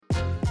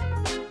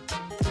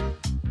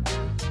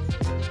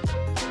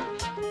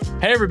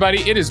Hey,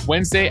 everybody. It is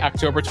Wednesday,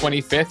 October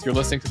 25th. You're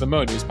listening to the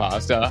Mo News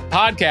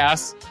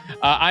podcast.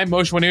 I'm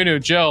Moshe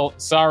Wanunu. Jill,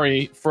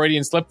 sorry,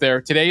 Freudian slip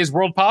there. Today is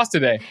World Pasta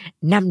Day.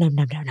 Num, num,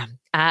 num, num, num.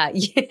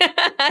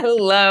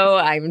 Hello,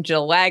 I'm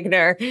Jill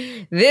Wagner.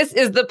 This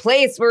is the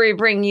place where we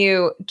bring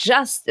you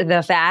just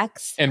the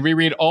facts. And we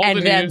read all the news.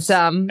 And then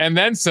some. And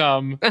then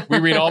some. We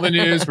read all the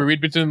news. We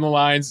read between the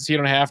lines so you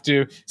don't have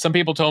to. Some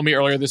people told me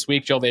earlier this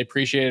week, Jill, they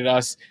appreciated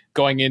us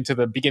going into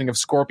the beginning of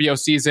Scorpio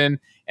season.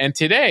 And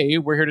today,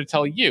 we're here to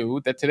tell you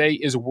that today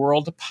is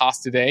World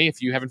Pasta Day.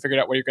 If you haven't figured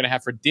out what you're going to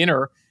have for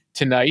dinner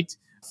tonight,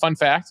 fun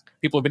fact,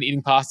 people have been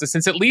eating pasta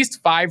since at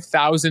least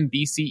 5,000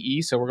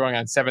 BCE. So we're going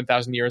on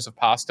 7,000 years of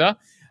pasta.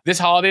 This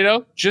holiday,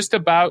 though, just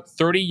about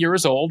 30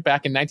 years old,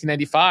 back in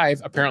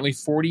 1995, apparently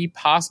 40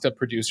 pasta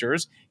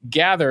producers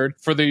gathered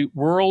for the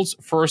world's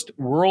first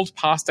World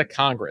Pasta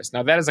Congress.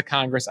 Now, that is a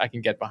Congress I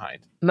can get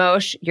behind.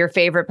 Moshe, your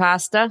favorite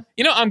pasta?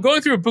 You know, I'm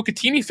going through a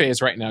bucatini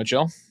phase right now,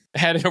 Jill. I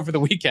had it over the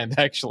weekend,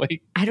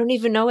 actually. I don't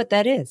even know what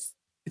that is.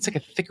 It's like a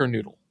thicker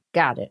noodle.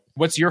 Got it.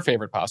 What's your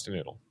favorite pasta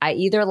noodle? I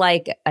either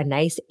like a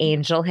nice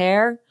angel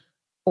hair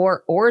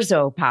or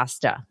orzo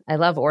pasta. I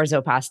love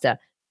orzo pasta.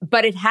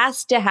 But it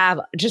has to have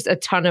just a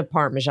ton of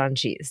Parmesan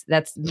cheese.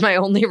 That's my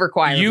only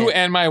requirement. You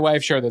and my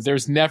wife share that.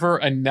 There's never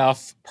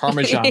enough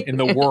Parmesan in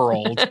the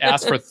world.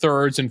 Ask for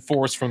thirds and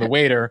fourths from the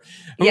waiter.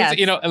 Yes.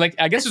 You know, like,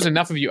 I guess there's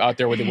enough of you out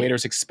there where the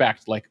waiters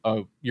expect, like,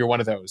 oh, you're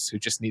one of those who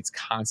just needs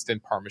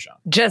constant Parmesan.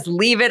 Just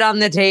leave it on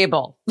the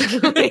table.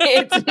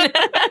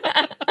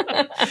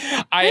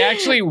 I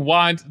actually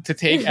want to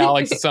take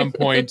Alex at some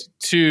point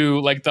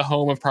to, like, the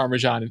home of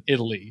Parmesan in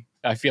Italy.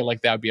 I feel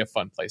like that would be a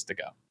fun place to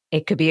go.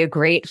 It could be a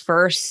great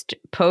first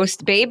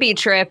post-baby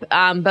trip.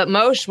 But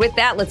Moshe, with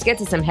that, let's get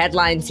to some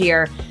headlines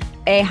here.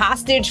 A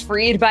hostage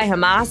freed by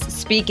Hamas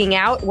speaking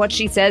out what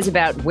she says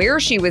about where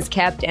she was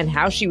kept and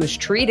how she was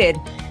treated.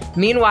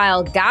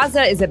 Meanwhile,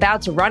 Gaza is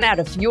about to run out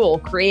of fuel,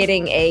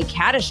 creating a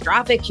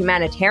catastrophic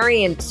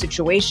humanitarian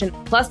situation,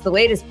 plus the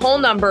latest poll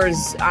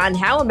numbers on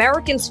how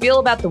Americans feel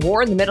about the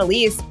war in the Middle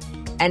East.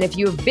 And if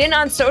you've been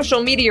on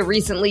social media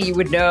recently, you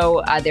would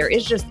know there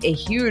is just a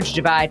huge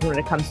divide when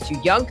it comes to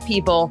young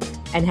people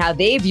and how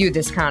they view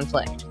this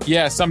conflict.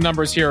 Yeah, some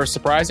numbers here are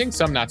surprising,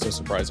 some not so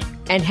surprising.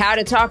 And how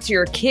to talk to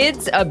your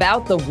kids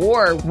about the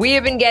war. We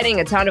have been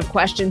getting a ton of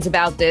questions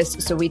about this,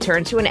 so we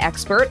turned to an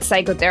expert,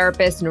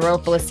 psychotherapist Nero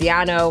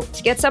Feliciano,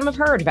 to get some of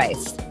her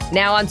advice.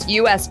 Now on to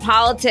U.S.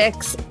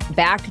 politics,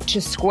 back to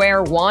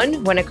square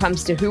one when it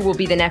comes to who will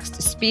be the next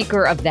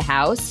Speaker of the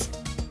House.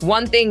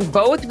 One thing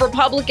both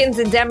Republicans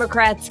and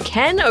Democrats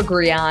can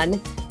agree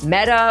on,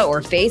 Meta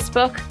or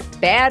Facebook,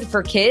 bad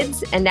for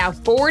kids. And now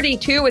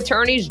 42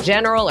 attorneys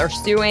general are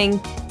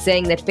suing,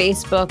 saying that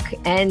Facebook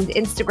and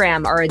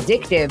Instagram are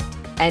addictive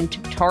and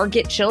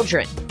target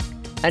children.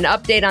 An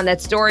update on that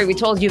story we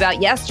told you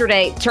about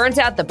yesterday. Turns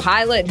out the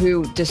pilot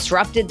who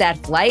disrupted that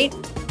flight,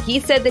 he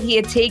said that he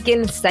had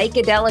taken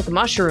psychedelic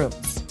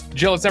mushrooms.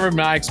 Jill, it's never been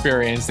my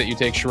experience that you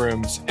take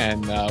shrooms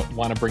and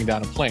want to bring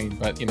down a plane,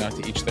 but, you know,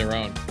 to each their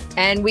own.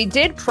 And we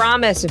did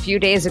promise a few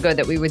days ago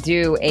that we would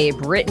do a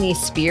Britney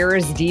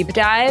Spears deep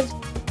dive.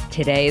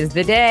 Today is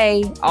the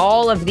day.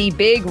 All of the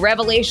big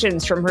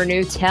revelations from her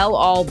new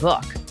tell-all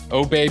book.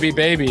 Oh, baby,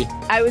 baby.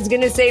 I was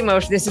going to say,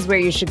 Moshe, this is where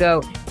you should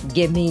go,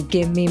 give me more,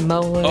 give me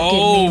more.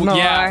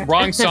 Yeah,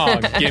 wrong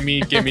song. Give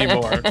me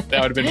more. That would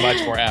have been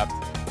much more apt.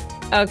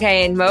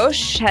 Okay, and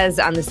Moshe has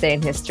on this day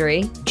in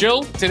history.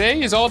 Jill,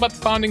 today is all about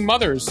the founding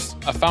mothers,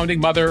 a founding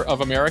mother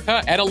of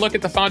America, and a look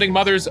at the founding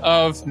mothers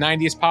of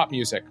 90s pop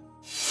music.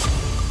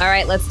 All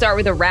right, let's start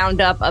with a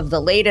roundup of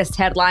the latest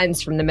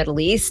headlines from the Middle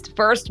East.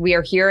 First, we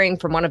are hearing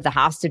from one of the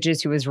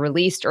hostages who was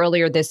released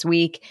earlier this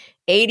week,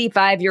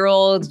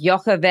 85-year-old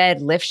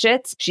Yocheved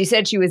Lifshitz. She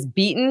said she was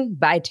beaten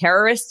by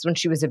terrorists when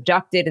she was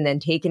abducted and then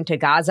taken to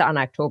Gaza on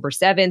October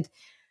 7th.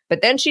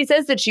 But then she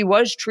says that she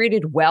was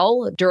treated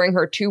well during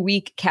her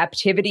 2-week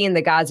captivity in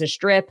the Gaza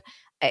Strip.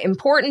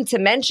 Important to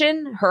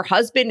mention, her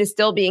husband is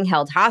still being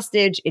held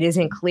hostage. It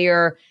isn't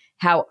clear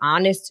how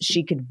honest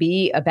she could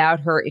be about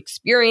her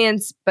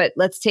experience, but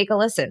let's take a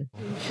listen.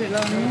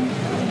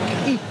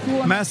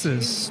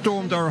 Masses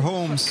stormed our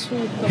homes,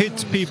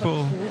 hit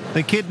people,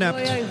 they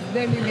kidnapped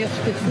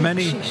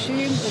many.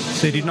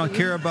 They did not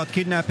care about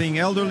kidnapping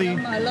elderly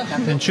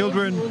and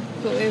children.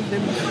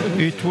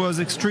 It was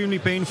extremely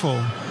painful.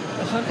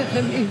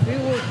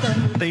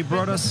 They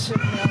brought us to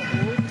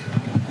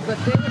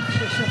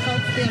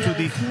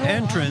the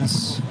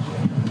entrance.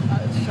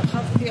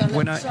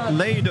 When I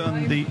laid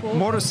on the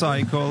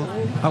motorcycle,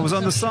 I was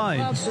on the side.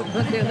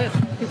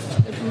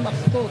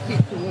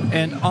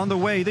 And on the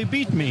way, they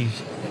beat me.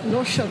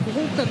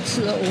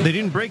 They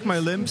didn't break my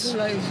limbs,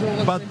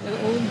 but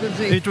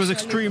it was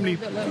extremely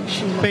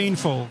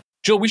painful.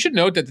 Jill, we should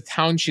note that the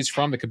town she's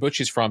from, the kibbutz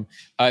she's from,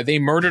 they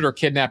murdered or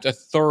kidnapped a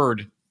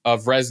third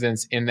of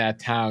residents in that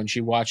town. She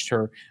watched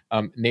her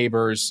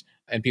neighbors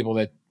and people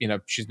that, you know,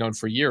 she's known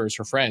for years,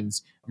 her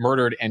friends,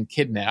 murdered and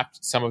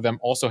kidnapped. Some of them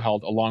also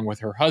held along with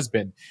her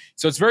husband.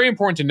 So it's very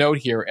important to note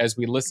here as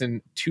we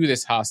listen to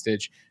this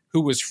hostage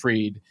who was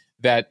freed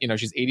that,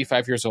 she's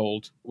 85 years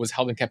old, was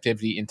held in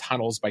captivity in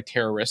tunnels by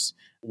terrorists,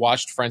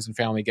 watched friends and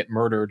family get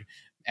murdered,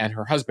 and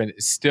her husband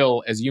is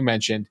still, as you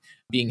mentioned,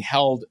 being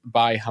held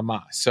by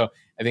Hamas. So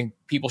I think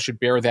people should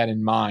bear that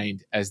in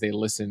mind as they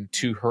listen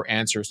to her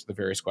answers to the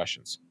various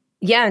questions.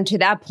 Yeah, and to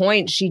that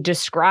point, she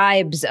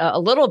describes a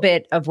little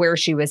bit of where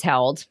she was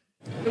held.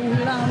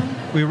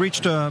 We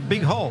reached a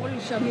big hall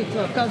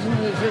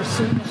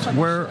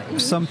where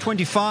some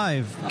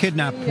 25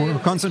 kidnapped were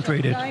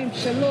concentrated.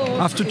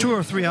 After 2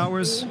 or 3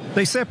 hours,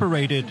 they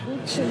separated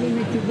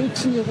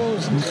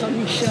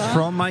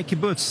from my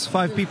kibbutz,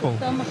 5 people,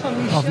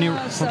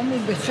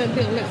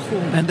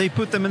 and they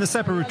put them in a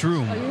separate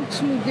room.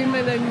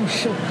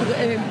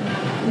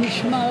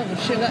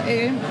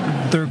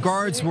 Their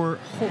guards were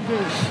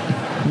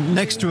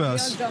next to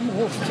us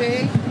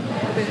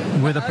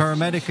with a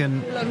paramedic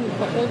and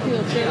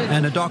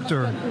a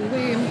doctor.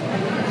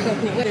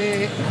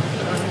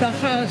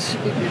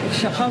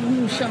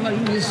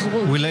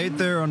 We laid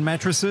there on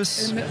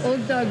mattresses.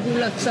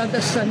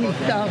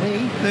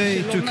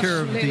 They took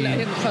care of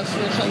the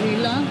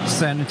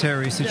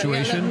sanitary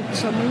situation.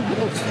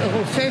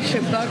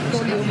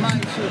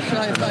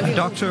 The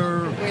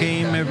doctor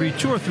came every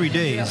 2 or 3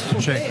 days to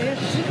check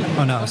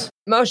on us.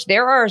 Moshe,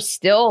 there are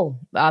still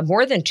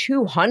more than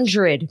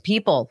 200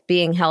 people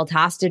being held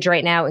hostage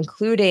right now,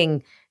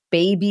 including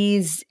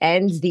babies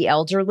and the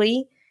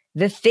elderly.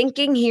 The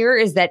thinking here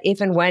is that if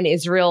and when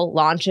Israel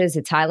launches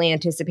its highly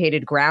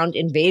anticipated ground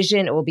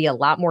invasion, it will be a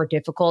lot more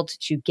difficult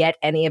to get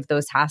any of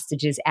those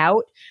hostages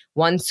out.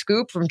 One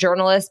scoop from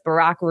journalist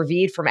Barak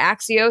Ravid from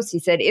Axios, he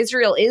said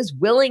Israel is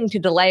willing to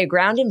delay a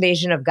ground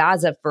invasion of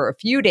Gaza for a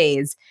few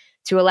days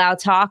to allow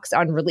talks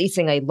on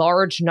releasing a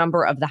large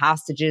number of the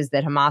hostages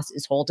that Hamas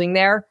is holding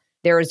there.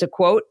 There is a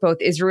quote, both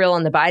Israel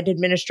and the Biden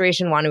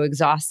administration want to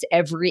exhaust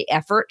every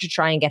effort to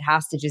try and get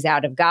hostages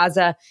out of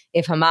Gaza.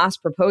 If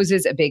Hamas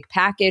proposes a big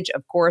package,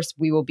 of course,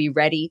 we will be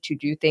ready to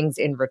do things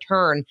in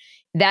return.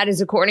 That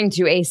is according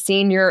to a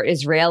senior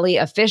Israeli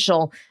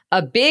official.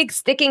 A big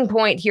sticking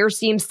point here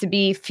seems to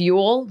be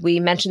fuel. We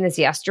mentioned this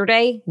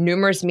yesterday.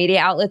 Numerous media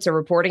outlets are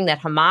reporting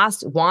that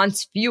Hamas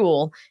wants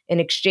fuel in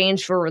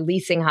exchange for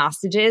releasing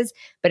hostages.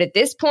 But at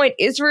this point,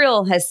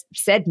 Israel has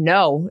said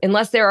no,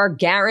 unless there are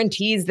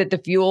guarantees that the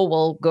fuel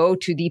will go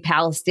to the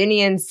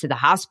Palestinians, to the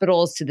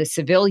hospitals, to the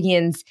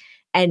civilians,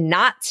 and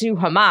not to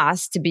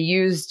Hamas to be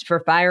used for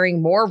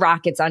firing more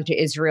rockets onto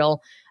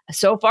Israel.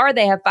 So far,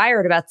 they have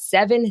fired about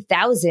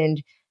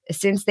 7,000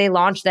 since they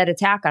launched that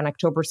attack on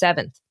October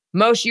 7th.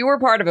 Moshe, you were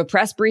part of a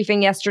press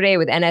briefing yesterday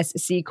with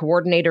NSC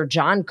coordinator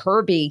John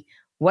Kirby.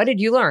 What did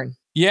you learn?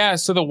 Yeah,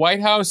 so the White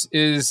House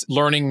is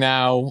learning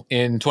now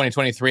in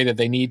 2023 that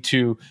they need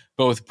to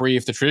both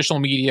brief the traditional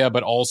media,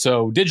 but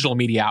also digital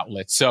media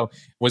outlets. So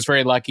was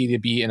very lucky to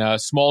be in a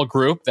small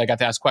group that got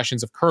to ask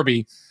questions of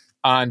Kirby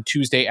on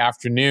Tuesday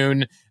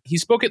afternoon. He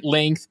spoke at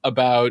length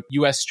about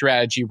U.S.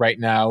 strategy right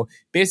now,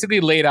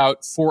 basically laid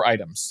out 4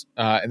 items.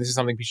 And this is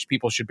something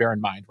people should bear in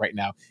mind right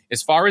now.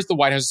 As far as the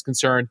White House is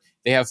concerned,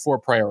 they have 4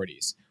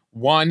 priorities.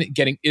 1,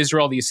 getting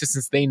Israel the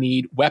assistance they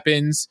need,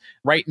 weapons.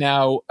 Right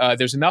now,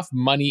 there's enough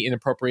money in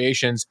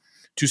appropriations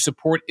to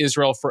support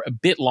Israel for a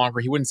bit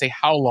longer. He wouldn't say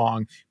how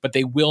long, but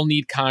they will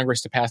need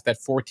Congress to pass that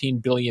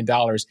 $14 billion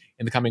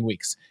in the coming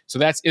weeks. So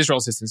that's Israel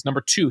assistance.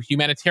 Number 2,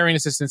 humanitarian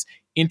assistance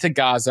into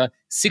Gaza.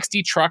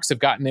 60 trucks have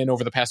gotten in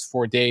over the past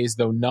 4 days,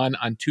 though none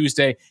on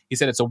Tuesday. He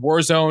said it's a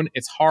war zone,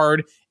 it's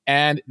hard,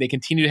 and they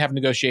continue to have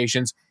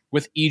negotiations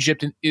with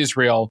Egypt and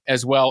Israel,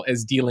 as well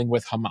as dealing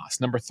with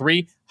Hamas. Number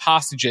 3,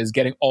 hostages,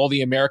 getting all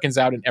the Americans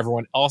out and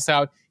everyone else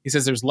out. He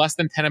says there's less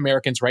than 10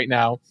 Americans right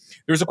now.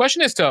 There's a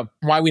question as to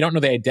why we don't know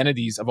the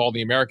identities of all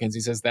the Americans.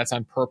 He says that's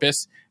on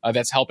purpose.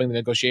 That's helping the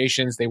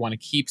negotiations. They want to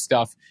keep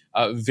stuff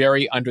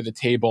very under the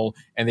table,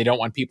 and they don't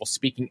want people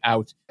speaking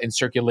out and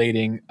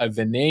circulating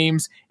the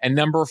names. And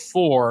number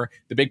 4,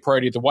 the big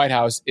priority of the White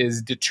House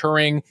is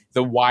deterring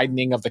the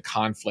widening of the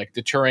conflict,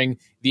 deterring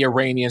the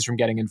Iranians from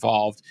getting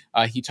involved.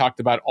 He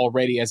talked about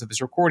already, as of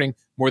this recording,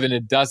 more than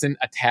a dozen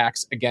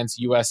attacks against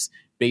U.S.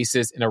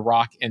 bases in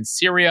Iraq and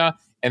Syria.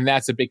 And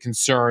that's a big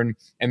concern.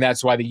 And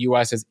that's why the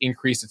U.S. has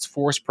increased its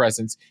force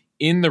presence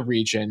in the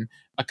region.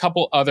 A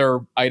couple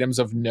other items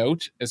of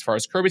note as far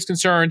as Kirby's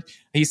concerned.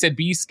 He said,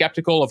 be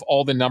skeptical of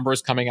all the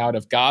numbers coming out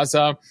of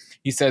Gaza.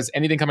 He says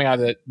anything coming out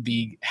of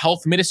the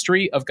health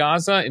ministry of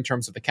Gaza in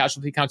terms of the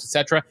casualty counts,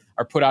 etc.,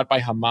 are put out by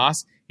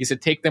Hamas. He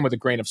said, take them with a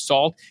grain of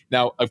salt.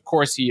 Now, of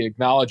course, he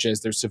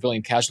acknowledges there's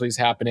civilian casualties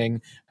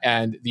happening,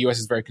 and the U.S.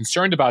 is very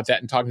concerned about that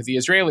and talking to the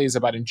Israelis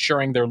about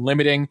ensuring they're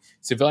limiting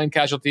civilian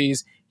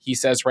casualties. He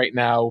says right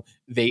now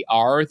they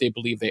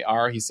believe they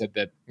are. He said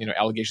that,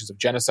 allegations of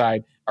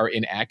genocide are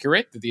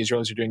inaccurate, that the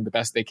Israelis are doing the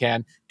best they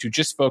can to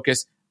just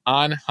focus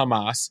on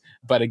Hamas.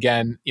 But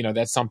again,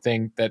 that's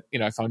something that,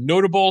 I found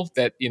notable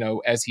that,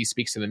 as he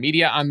speaks to the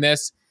media on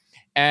this.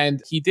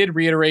 And he did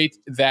reiterate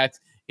that,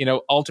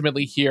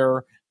 ultimately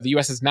here, the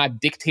U.S. is not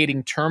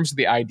dictating terms of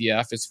the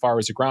IDF as far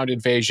as a ground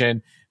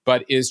invasion,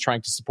 but is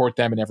trying to support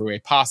them in every way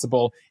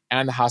possible.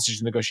 And the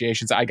hostage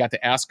negotiations, I got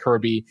to ask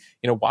Kirby,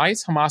 why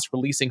is Hamas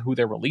releasing who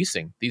they're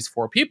releasing, these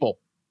 4 people?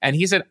 And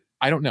he said,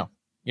 I don't know.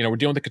 We're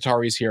dealing with the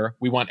Qataris here.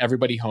 We want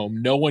everybody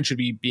home. No one should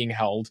be being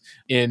held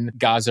in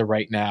Gaza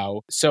right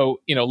now.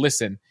 So,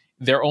 listen,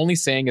 they're only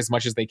saying as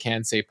much as they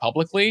can say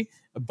publicly,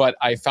 but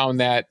I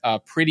found that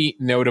pretty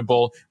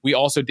notable. We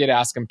also did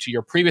ask him to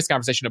your previous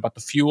conversation about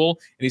the fuel,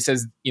 and he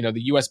says, the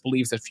U.S.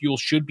 believes that fuel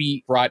should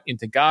be brought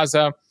into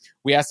Gaza.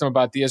 We asked him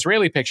about the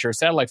Israeli picture,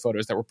 satellite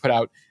photos that were put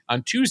out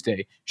on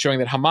Tuesday, showing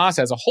that Hamas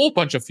has a whole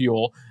bunch of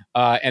fuel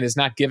and is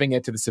not giving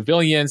it to the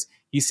civilians.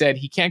 He said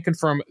he can't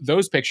confirm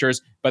those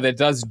pictures, but it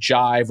does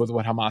jive with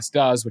what Hamas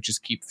does, which is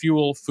keep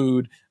fuel,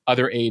 food,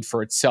 other aid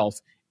for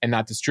itself and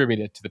not distribute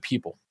it to the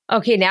people.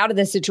 Okay, now to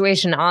the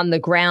situation on the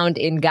ground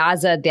in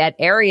Gaza. That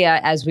area,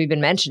 as we've been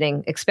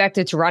mentioning,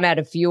 expected to run out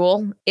of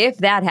fuel. If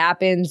that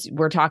happens,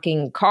 we're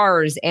talking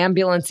cars,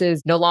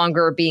 ambulances no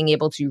longer being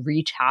able to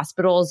reach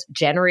hospitals.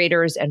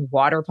 Generators and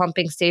water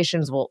pumping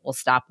stations will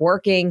stop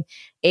working.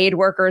 Aid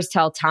workers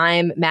tell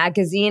Time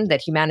magazine that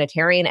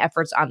humanitarian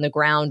efforts on the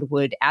ground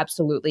would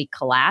absolutely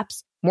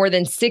collapse. More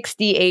than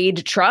 60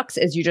 aid trucks,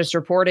 as you just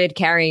reported,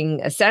 carrying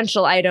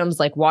essential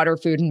items like water,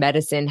 food, and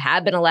medicine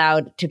have been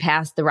allowed to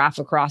pass the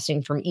Rafah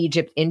crossing from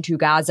Egypt into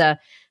Gaza.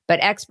 But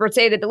experts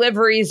say the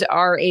deliveries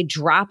are a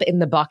drop in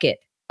the bucket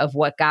of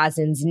what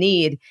Gazans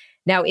need.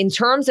 Now, in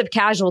terms of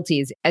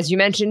casualties, as you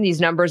mentioned, these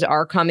numbers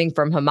are coming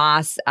from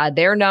Hamas.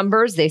 Their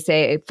numbers, they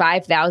say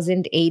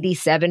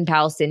 5,087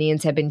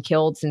 Palestinians have been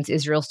killed since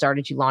Israel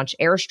started to launch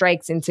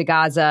airstrikes into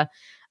Gaza.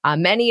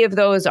 Many of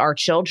those are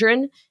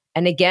children.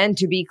 And again,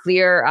 to be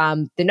clear,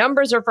 the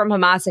numbers are from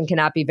Hamas and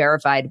cannot be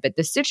verified, but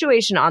the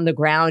situation on the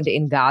ground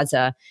in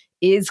Gaza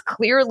is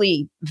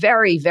clearly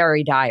very,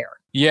 very dire.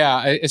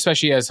 Yeah,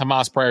 especially as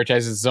Hamas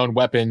prioritizes its own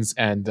weapons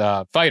and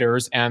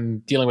fighters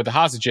and dealing with the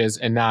hostages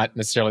and not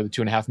necessarily the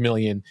 2.5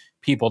 million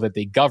people that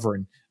they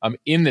govern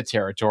in the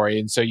territory.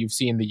 And so you've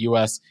seen the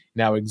U.S.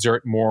 now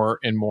exert more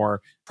and more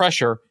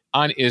pressure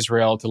on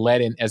Israel to let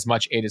in as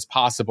much aid as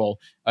possible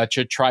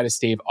to try to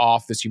stave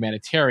off this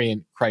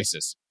humanitarian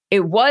crisis.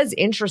 It was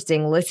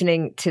interesting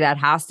listening to that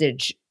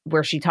hostage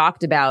where she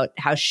talked about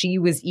how she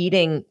was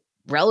eating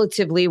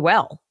relatively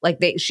well.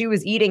 She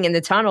was eating in the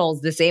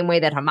tunnels the same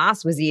way that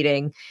Hamas was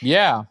eating.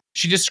 Yeah.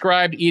 She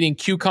described eating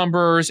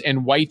cucumbers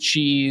and white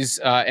cheese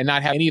and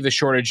not having any of the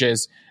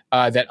shortages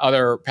that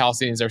other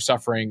Palestinians are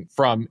suffering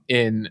from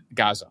in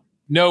Gaza.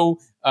 No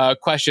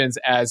questions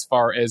as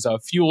far as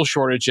fuel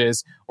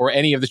shortages or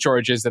any of the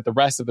shortages that the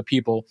rest of the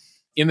people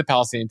in the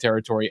Palestinian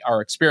territory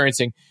are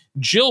experiencing.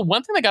 Jill,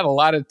 one thing that got a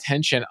lot of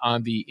attention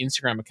on the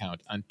Instagram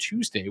account on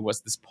Tuesday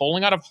was this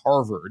polling out of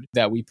Harvard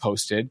that we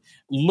posted,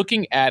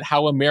 looking at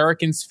how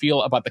Americans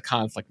feel about the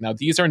conflict. Now,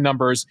 these are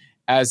numbers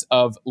as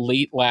of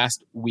late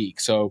last week,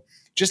 so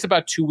just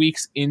about 2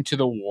 weeks into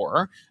the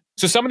war.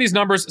 So some of these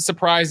numbers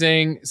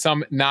surprising,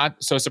 some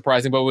not so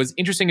surprising. But what was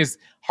interesting is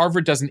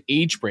Harvard does an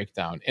age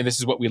breakdown, and this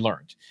is what we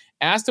learned.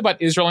 Asked about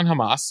Israel and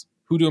Hamas,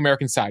 who do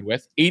Americans side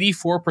with?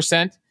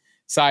 84%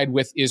 side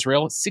with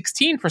Israel,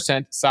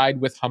 16%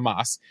 side with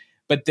Hamas.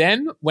 But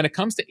then when it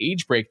comes to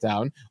age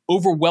breakdown,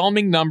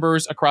 overwhelming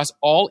numbers across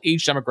all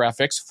age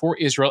demographics for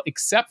Israel,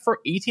 except for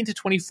 18 to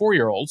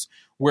 24-year-olds,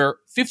 where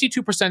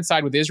 52%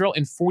 side with Israel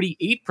and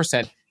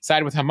 48%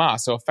 side with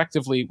Hamas. So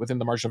effectively, within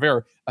the margin of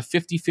error, a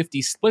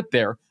 50-50 split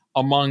there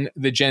among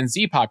the Gen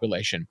Z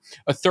population.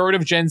 A third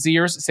of Gen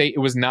Zers say it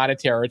was not a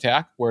terror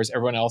attack, whereas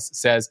everyone else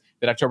says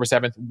that October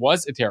 7th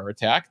was a terror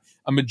attack.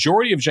 A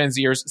majority of Gen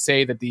Zers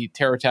say that the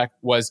terror attack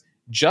was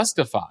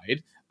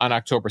justified on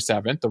October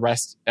 7th. The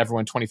rest,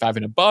 everyone 25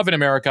 and above in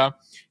America,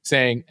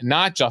 saying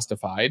not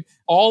justified.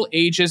 All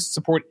ages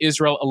support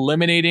Israel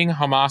eliminating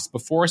Hamas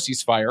before a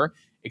ceasefire,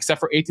 except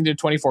for 18 to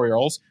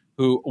 24-year-olds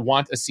who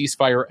want a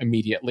ceasefire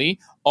immediately.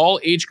 All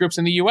age groups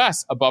in the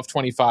U.S. above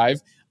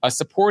 25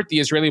 support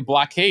the Israeli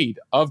blockade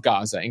of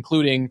Gaza,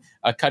 including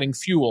cutting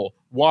fuel,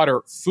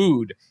 water,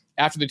 food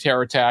after the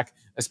terror attack,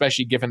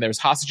 especially given there's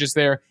hostages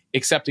there,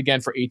 except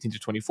again for 18 to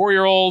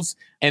 24-year-olds.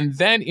 And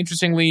then,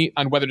 interestingly,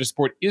 on whether to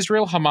support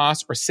Israel,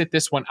 Hamas, or sit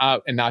this one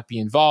out and not be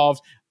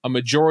involved, a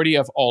majority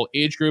of all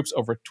age groups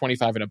over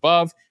 25 and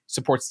above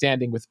support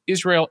standing with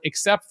Israel,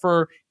 except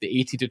for the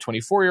 18 to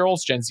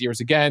 24-year-olds, Gen Zers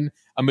again.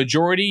 A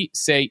majority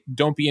say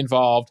don't be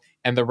involved,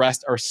 and the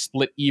rest are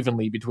split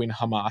evenly between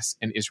Hamas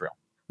and Israel.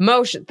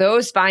 Moshe,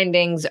 those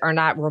findings are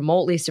not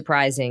remotely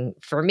surprising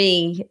for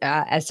me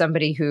as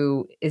somebody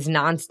who is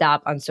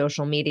nonstop on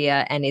social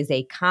media and is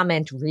a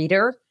comment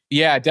reader.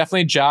 Yeah, it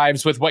definitely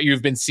jives with what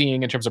you've been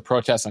seeing in terms of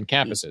protests on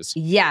campuses.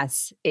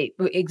 Yes,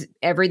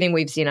 everything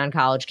we've seen on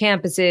college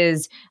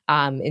campuses,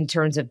 in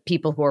terms of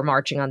people who are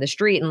marching on the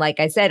street. And like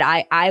I said,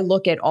 I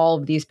look at all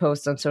of these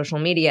posts on social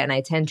media and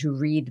I tend to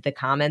read the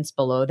comments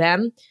below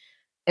them.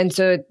 And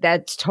so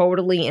that's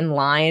totally in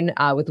line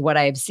with what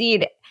I've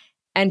seen.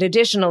 And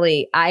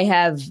additionally, I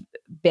have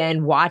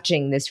been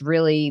watching this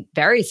really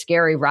very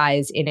scary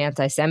rise in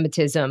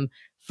anti-Semitism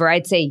for,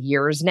 I'd say,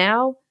 years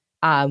now,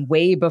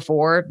 way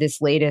before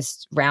this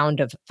latest round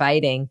of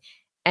fighting.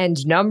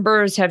 And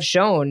numbers have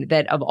shown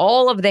that of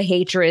all of the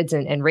hatreds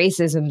and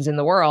racisms in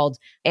the world,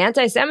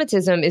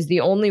 anti-Semitism is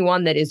the only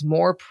one that is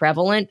more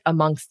prevalent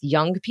amongst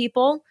young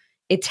people.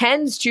 it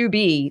tends to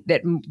be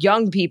that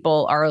young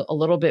people are a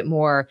little bit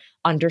more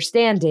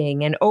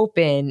understanding and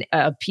open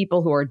of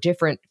people who are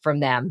different from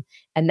them.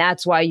 And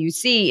that's why you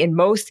see in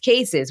most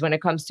cases, when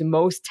it comes to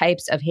most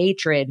types of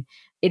hatred,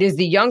 it is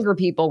the younger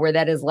people where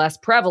that is less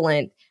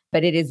prevalent,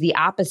 but it is the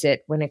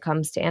opposite when it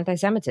comes to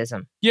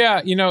anti-Semitism.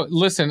 Yeah,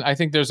 listen, I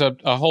think there's a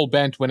whole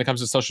bent when it comes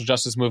to social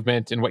justice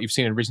movement and what you've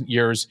seen in recent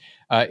years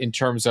in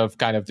terms of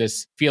kind of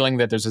this feeling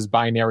that there's this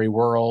binary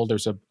world,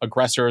 there's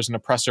aggressors and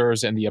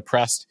oppressors and the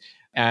oppressed.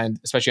 And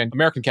especially on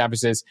American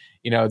campuses,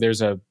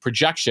 there's a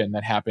projection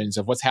that happens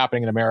of what's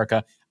happening in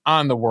America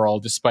on the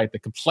world, despite the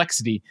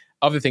complexity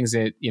of the things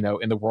that,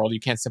 in the world. You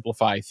can't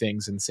simplify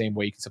things in the same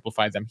way you can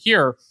simplify them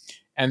here.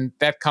 And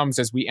that comes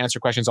as we answer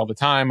questions all the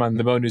time on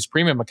the Mo News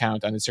Premium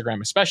account on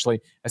Instagram,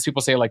 especially as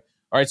people say, like,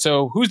 all right,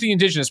 so who's the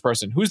indigenous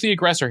person? Who's the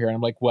aggressor here? And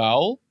I'm like,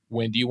 well,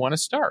 when do you want to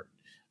start?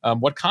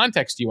 What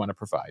context do you want to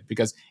provide?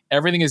 Because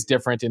everything is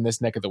different in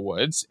this neck of the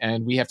woods,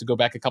 and we have to go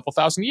back a couple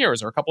thousand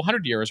years or a couple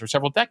hundred years or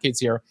several decades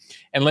here.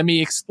 And let me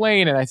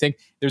explain. And I think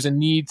there's a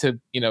need to,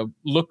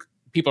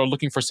 people are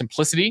looking for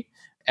simplicity,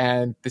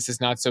 and this is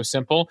not so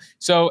simple.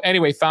 So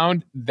anyway,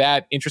 found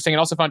that interesting, and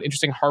also found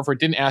interesting Harvard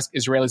didn't ask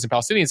Israelis and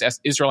Palestinians,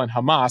 asked Israel and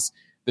Hamas,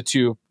 the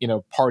two,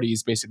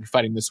 parties basically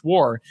fighting this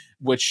war,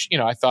 which,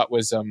 I thought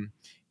was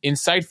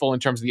insightful in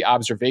terms of the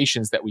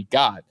observations that we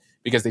got,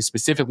 because they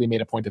specifically made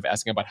a point of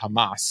asking about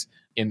Hamas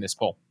in this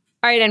poll.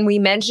 All right. And we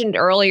mentioned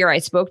earlier, I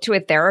spoke to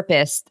a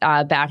therapist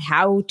about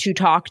how to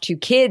talk to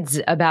kids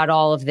about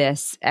all of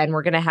this. And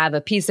we're going to have a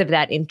piece of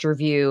that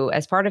interview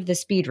as part of the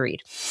speed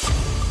read.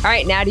 All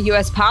right, now to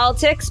U.S.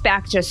 politics,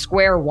 back to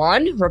square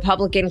one.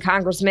 Republican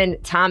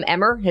Congressman Tom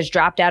Emmer has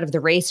dropped out of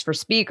the race for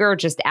Speaker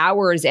just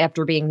hours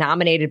after being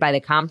nominated by the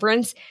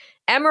conference.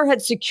 Emmer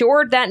had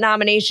secured that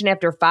nomination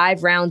after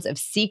 5 rounds of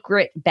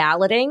secret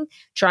balloting,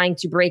 trying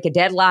to break a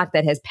deadlock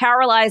that has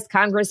paralyzed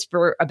Congress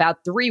for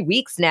about 3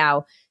 weeks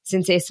now,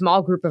 since a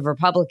small group of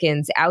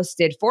Republicans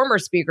ousted former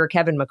Speaker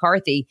Kevin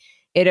McCarthy.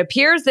 It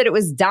appears that it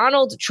was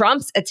Donald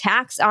Trump's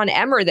attacks on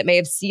Emmer that may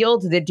have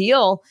sealed the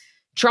deal.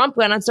 Trump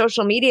went on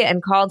social media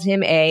and called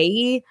him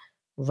a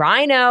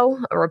rhino,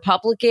 a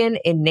Republican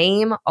in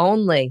name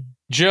only.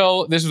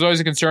 Jill, this was always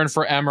a concern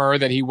for Emmer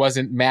that he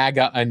wasn't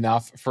MAGA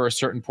enough for a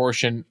certain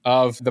portion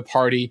of the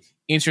party.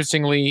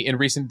 Interestingly, in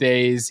recent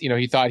days,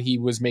 he thought he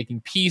was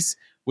making peace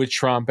with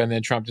Trump, and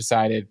then Trump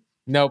decided,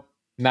 nope,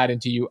 not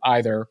into you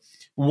either.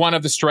 One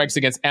of the strikes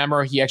against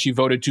Emmer, he actually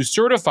voted to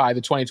certify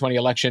the 2020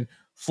 election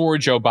for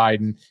Joe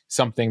Biden,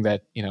 something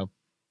that,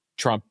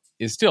 Trump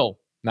is still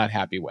not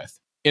happy with.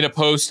 In a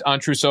post on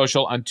True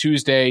Social on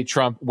Tuesday,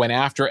 Trump went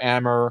after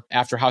Emmer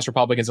after House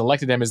Republicans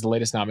elected him as the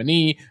latest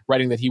nominee,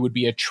 writing that he would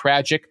be a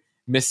tragic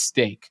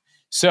mistake.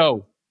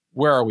 So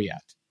where are we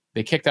at?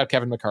 They kicked out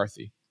Kevin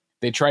McCarthy.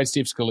 They tried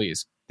Steve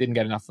Scalise, didn't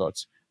get enough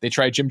votes. They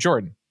tried Jim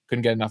Jordan,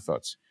 couldn't get enough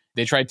votes.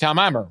 They tried Tom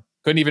Emmer,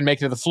 couldn't even make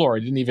it to the floor.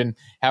 He didn't even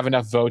have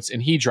enough votes,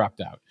 and he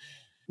dropped out.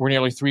 We're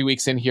nearly 3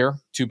 weeks in here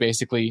to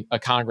basically a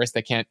Congress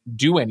that can't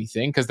do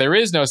anything because there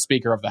is no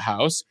Speaker of the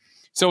House.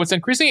 So it's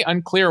increasingly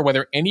unclear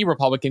whether any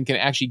Republican can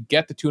actually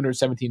get the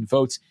 217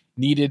 votes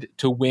needed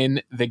to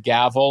win the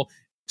gavel.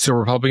 So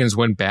Republicans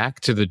went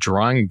back to the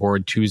drawing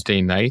board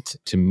Tuesday night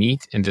to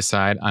meet and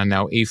decide on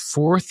now a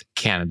 4th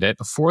candidate,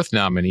 a 4th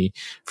nominee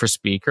for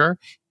Speaker.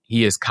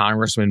 He is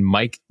Congressman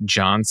Mike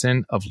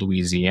Johnson of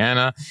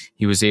Louisiana.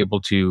 He was able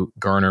to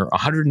garner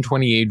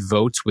 128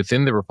 votes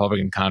within the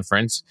Republican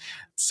conference.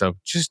 So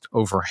just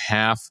over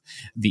half.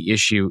 The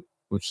issue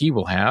he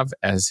will have,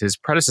 as his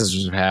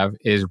predecessors have,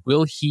 is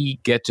will he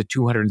get to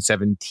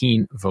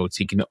 217 votes?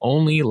 He can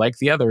only, like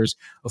the others,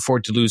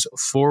 afford to lose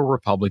 4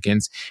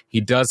 Republicans.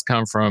 He does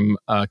come from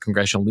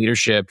congressional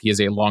leadership. He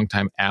is a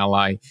longtime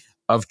ally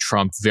of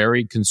Trump,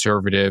 very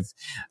conservative.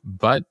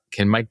 But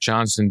can Mike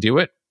Johnson do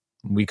it?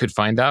 We could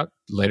find out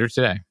later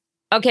today.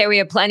 Okay, we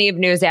have plenty of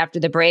news after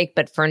the break,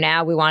 but for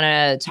now, we want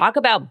to talk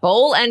about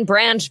bowl and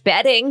branch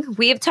betting.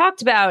 We have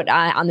talked about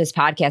on this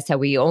podcast how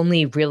we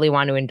only really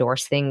want to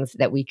endorse things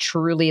that we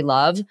truly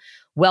love.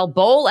 Well,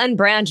 bowl and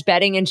branch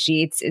betting and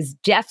sheets is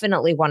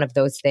definitely one of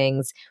those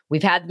things.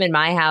 We've had them in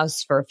my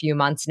house for a few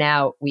months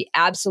now. We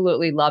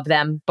absolutely love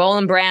them. Bowl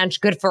and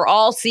branch, good for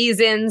all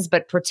seasons,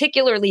 but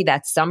particularly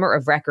that summer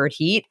of record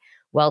heat.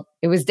 Well,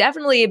 it was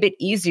definitely a bit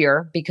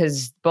easier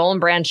because bowl and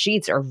branch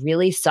sheets are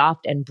really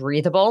soft and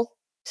breathable.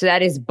 So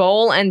that is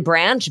Boll and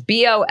Branch,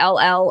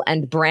 BOLL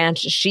and Branch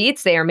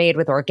sheets. They are made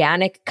with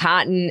organic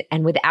cotton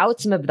and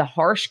without some of the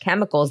harsh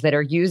chemicals that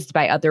are used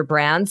by other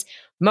brands.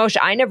 Moshe,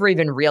 I never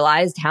even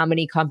realized how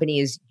many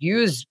companies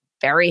use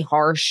very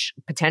harsh,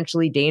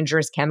 potentially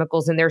dangerous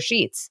chemicals in their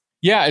sheets.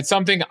 Yeah, it's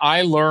something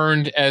I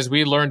learned as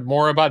we learned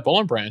more about Boll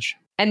and Branch.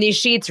 And these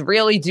sheets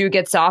really do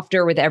get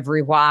softer with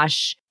every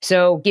wash.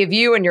 So give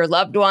you and your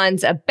loved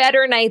ones a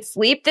better night's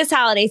sleep this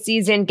holiday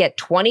season. Get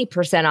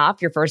 20%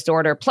 off your first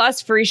order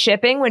plus free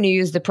shipping when you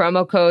use the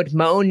promo code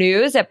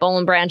MONews at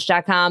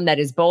bollandbranch.com. That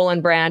is Boll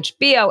and Branch,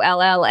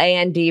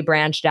 BOLLAND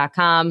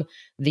branch.com.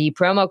 The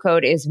promo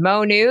code is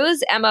MONews,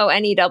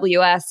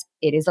 MONEWS.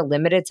 It is a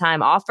limited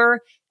time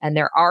offer and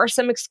there are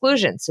some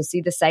exclusions. So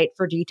see the site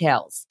for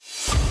details.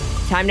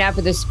 Time now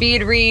for the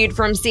speed read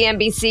from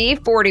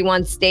CNBC.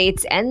 41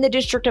 states and the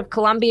District of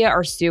Columbia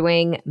are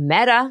suing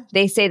Meta.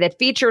 They say that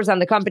features on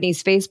the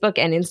company's Facebook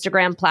and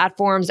Instagram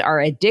platforms are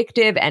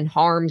addictive and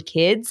harm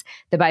kids.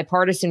 The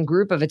bipartisan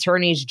group of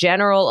attorneys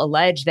general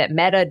allege that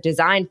Meta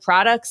designed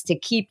products to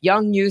keep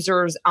young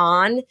users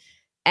on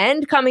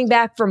and coming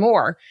back for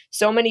more.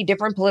 So many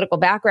different political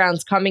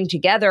backgrounds coming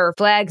together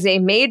flags a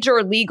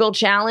major legal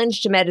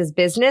challenge to Meta's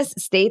business.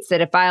 States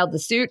that have filed the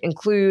suit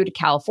include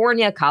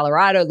California,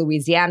 Colorado,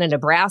 Louisiana,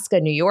 Nebraska,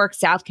 New York,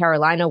 South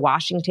Carolina,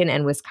 Washington,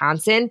 and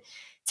Wisconsin.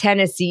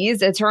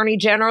 Tennessee's attorney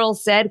general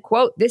said,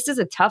 quote, "This is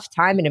a tough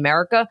time in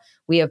America.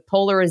 We have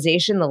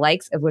polarization, the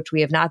likes of which we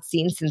have not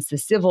seen since the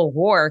Civil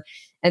War."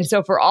 And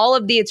so for all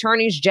of the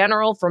attorneys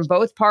general from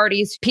both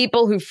parties,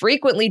 people who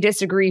frequently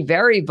disagree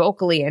very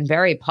vocally and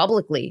very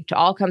publicly, to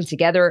all come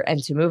together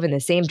and to move in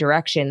the same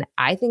direction,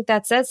 I think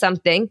that says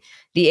something.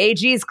 The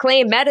AGs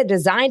claim Meta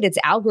designed its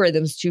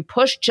algorithms to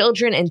push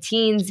children and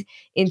teens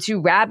into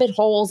rabbit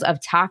holes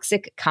of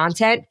toxic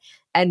content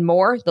and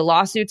more. The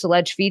lawsuits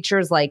allege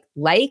features like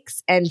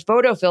likes and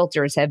photo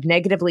filters have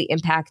negatively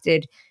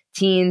impacted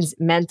teens'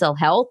 mental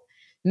health.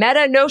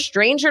 Meta, no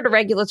stranger to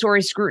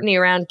regulatory scrutiny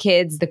around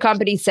kids. The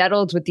company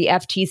settled with the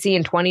FTC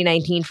in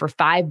 2019 for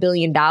 $5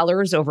 billion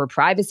over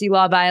privacy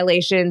law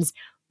violations.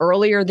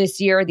 Earlier this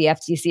year, the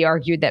FTC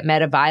argued that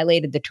Meta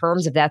violated the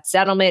terms of that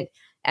settlement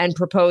and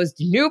proposed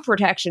new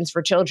protections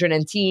for children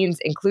and teens,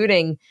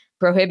 including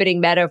prohibiting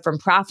Meta from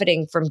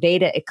profiting from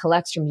data it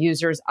collects from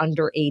users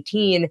under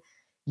 18.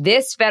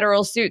 This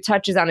federal suit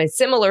touches on a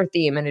similar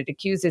theme, and it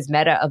accuses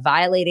Meta of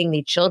violating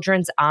the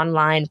Children's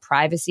Online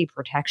Privacy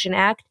Protection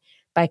Act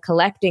by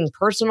collecting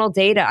personal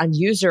data on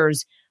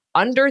users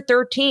under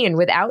 13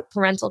 without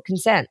parental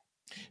consent.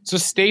 So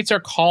states are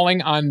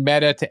calling on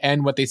Meta to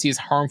end what they see as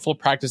harmful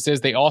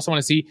practices. They also want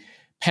to see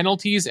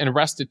penalties and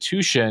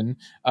restitution,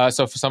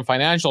 so for some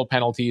financial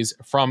penalties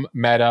from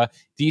Meta.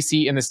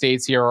 DC and the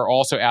states here are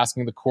also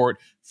asking the court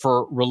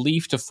for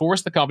relief to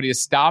force the company to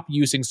stop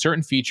using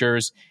certain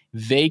features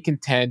they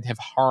contend have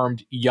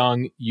harmed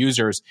young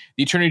users.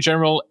 The Attorney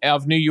General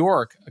of New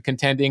York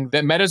contending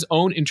that Meta's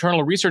own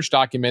internal research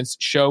documents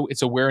show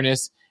its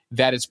awareness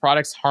that its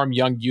products harm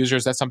young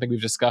users. That's something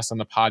we've discussed on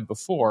the pod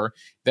before,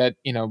 that,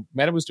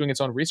 Meta was doing its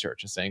own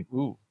research and saying,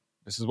 ooh,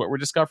 this is what we're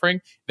discovering.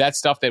 That's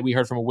stuff that we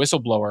heard from a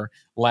whistleblower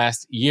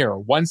last year.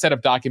 One set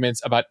of documents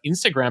about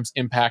Instagram's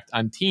impact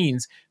on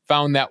teens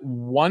found that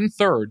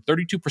 1/3,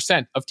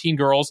 32% of teen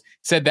girls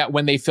said that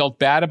when they felt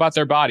bad about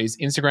their bodies,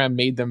 Instagram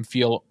made them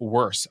feel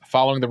worse.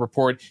 Following the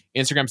report,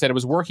 Instagram said it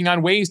was working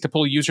on ways to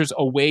pull users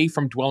away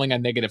from dwelling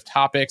on negative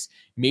topics.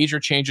 Major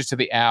changes to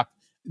the app,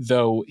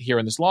 though, here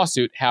in this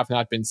lawsuit, have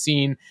not been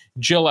seen.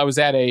 Jill, I was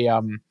at a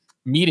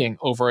meeting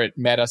over at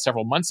Meta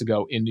several months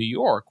ago in New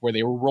York where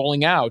they were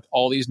rolling out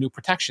all these new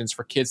protections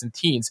for kids and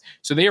teens.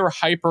 So they were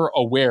hyper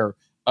aware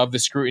of the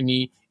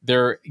scrutiny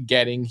they're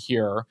getting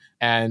here.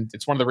 And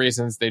it's one of the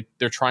reasons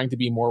they're trying to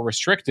be more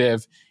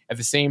restrictive. At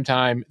the same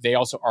time, they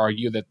also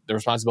argue that the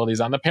responsibility is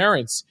on the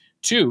parents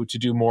too, to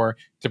do more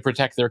to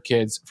protect their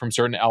kids from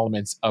certain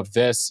elements of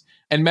this.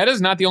 And Meta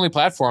is not the only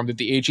platform that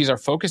the AGs are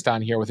focused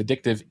on here with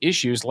addictive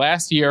issues.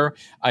 Last year,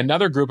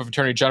 another group of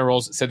attorney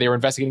generals said they were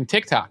investigating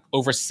TikTok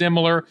over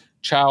similar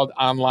child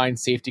online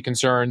safety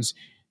concerns.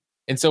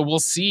 And so we'll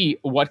see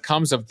what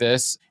comes of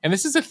this. And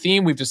this is a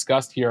theme we've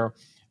discussed here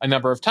a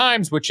number of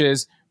times, which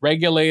is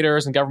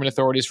regulators and government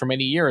authorities for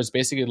many years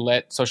basically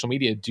let social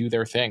media do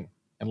their thing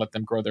and let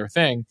them grow their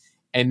thing.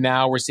 And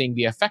now we're seeing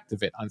the effect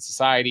of it on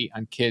society,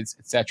 on kids,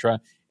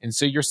 etc. And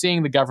so you're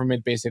seeing the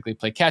government basically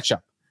play catch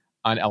up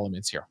on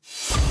elements here.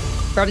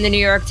 From the New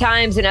York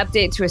Times, an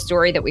update to a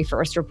story that we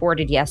first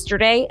reported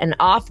yesterday. An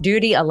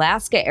off-duty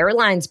Alaska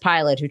Airlines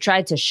pilot who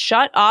tried to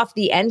shut off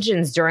the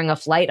engines during a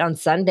flight on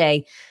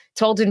Sunday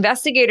told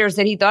investigators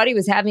that he thought he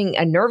was having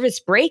a nervous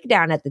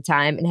breakdown at the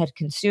time and had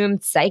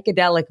consumed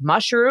psychedelic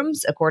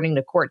mushrooms, according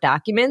to court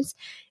documents.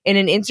 In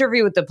an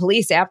interview with the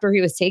police after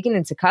he was taken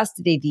into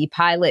custody, the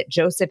pilot,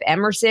 Joseph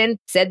Emerson,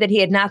 said that he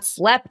had not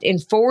slept in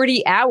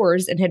 40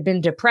 hours and had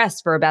been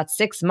depressed for about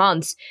 6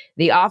 months.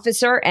 The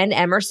officer and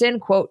Emerson,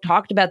 quote,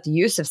 talked about the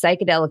use of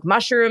psychedelic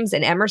mushrooms,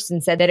 and Emerson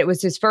said that it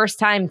was his first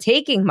time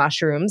taking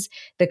mushrooms.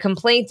 The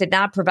complaint did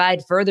not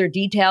provide further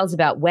details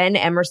about when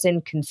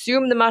Emerson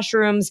consumed the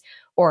mushrooms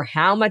or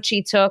how much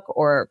he took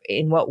or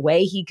in what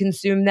way he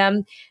consumed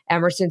them.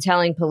 Emerson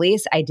telling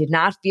police, "I did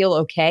not feel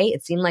okay.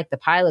 It seemed like the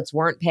pilots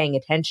weren't paying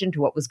attention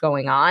to what was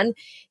going on."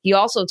 He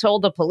also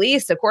told the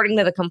police, according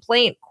to the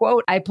complaint,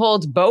 quote, "I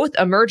pulled both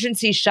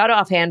emergency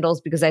shutoff handles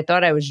because I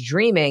thought I was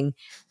dreaming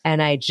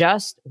and I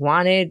just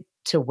wanted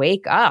to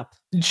wake up."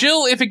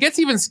 Jill, if it gets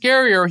even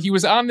scarier, he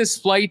was on this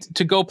flight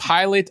to go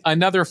pilot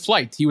another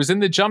flight. He was in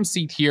the jump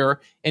seat here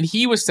and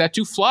he was set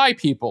to fly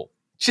people.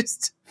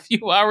 Just a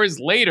few hours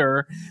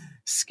later,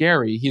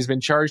 scary. He's been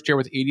charged here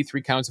with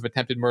 83 counts of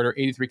attempted murder,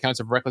 83 counts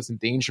of reckless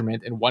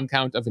endangerment, and 1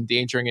 count of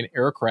endangering an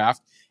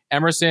aircraft.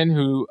 Emerson,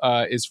 who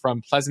is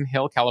from Pleasant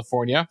Hill,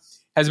 California,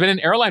 has been an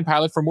airline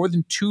pilot for more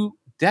than 2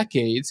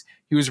 decades.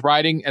 He was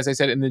riding, as I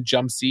said, in the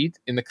jump seat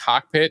in the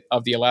cockpit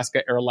of the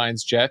Alaska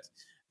Airlines jet.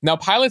 Now,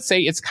 pilots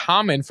say it's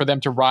common for them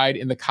to ride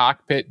in the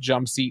cockpit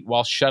jump seat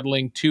while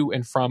shuttling to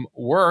and from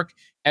work.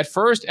 At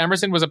first,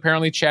 Emerson was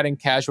apparently chatting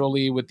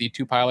casually with the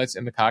two pilots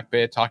in the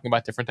cockpit, talking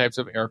about different types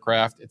of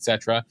aircraft,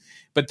 etc.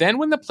 But then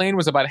when the plane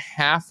was about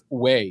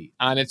halfway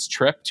on its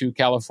trip to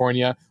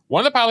California,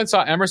 one of the pilots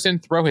saw Emerson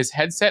throw his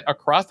headset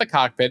across the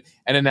cockpit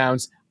and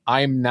announce,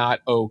 "I'm not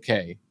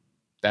okay."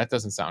 That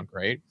doesn't sound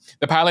great.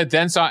 The pilot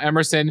then saw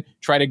Emerson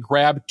try to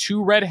grab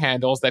two red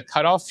handles that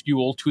cut off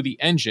fuel to the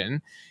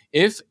engine.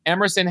 If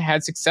Emerson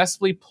had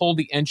successfully pulled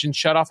the engine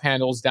shutoff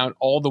handles down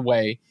all the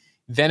way,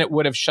 then it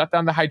would have shut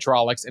down the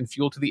hydraulics and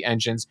fuel to the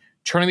engines,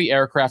 turning the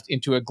aircraft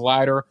into a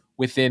glider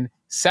within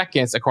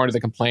seconds, according to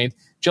the complaint.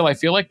 Jill, I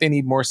feel like they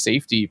need more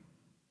safety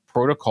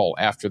protocol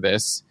after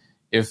this.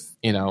 If,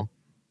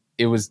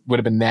 it would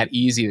have been that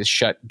easy to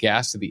shut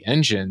gas to the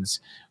engines,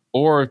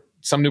 or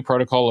some new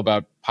protocol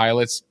about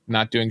pilots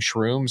not doing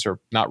shrooms or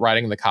not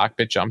riding in the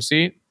cockpit jump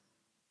seat.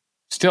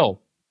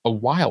 Still a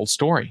wild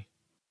story.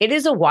 It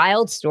is a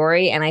wild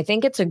story, and I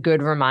think it's a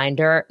good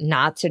reminder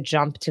not to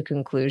jump to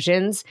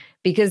conclusions,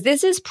 because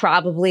this is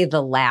probably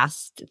the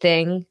last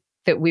thing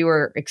that we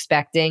were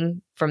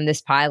expecting from this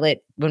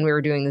pilot when we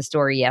were doing the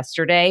story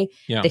yesterday,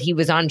 that he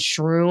was on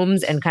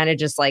shrooms and kind of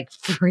just like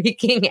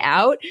freaking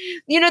out.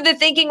 The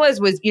thinking was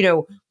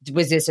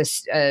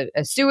this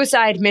a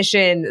suicide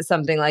mission,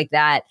 something like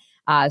that.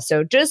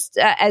 So just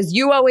as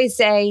you always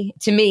say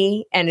to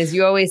me, and as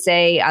you always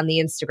say on the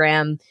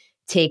Instagram,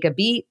 take a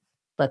beat.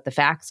 Let the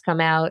facts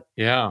come out,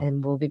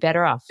 and we'll be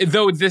better off.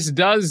 Though this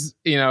does,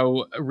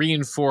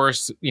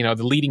 reinforce, the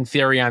leading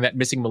theory on that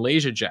missing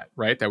Malaysia jet,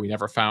 right, that we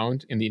never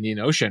found in the Indian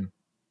Ocean.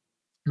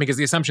 Because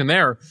the assumption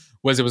there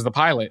was it was the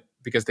pilot,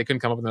 because they couldn't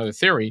come up with another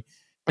theory.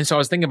 And so I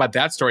was thinking about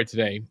that story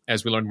today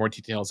as we learned more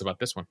details about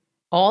this one.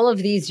 All of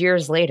these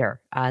years later,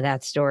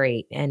 that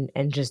story, and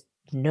just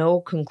no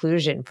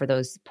conclusion for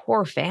those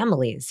poor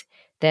families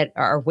that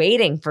are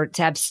waiting to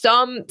have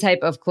some type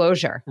of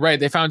closure. Right.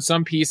 They found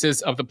some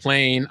pieces of the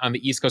plane on the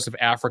east coast of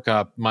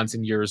Africa months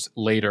and years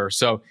later.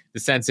 So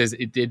the sense is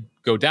it did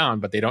go down,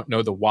 but they don't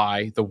know the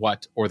why, the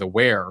what, or the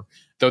where.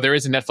 Though there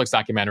is a Netflix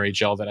documentary,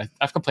 Jill, that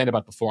I've complained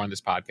about before on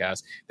this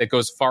podcast that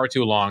goes far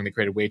too long. They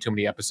created way too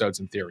many episodes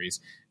and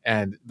theories.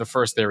 And the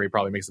first theory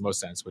probably makes the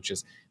most sense, which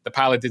is the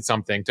pilot did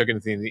something, took it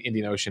into the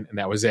Indian Ocean, and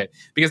that was it.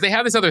 Because they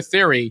have this other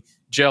theory,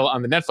 Jill,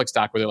 on the Netflix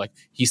doc where they're like,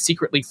 he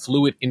secretly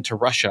flew it into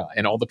Russia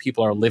and all the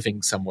people are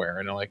living somewhere.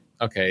 And they're like,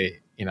 okay,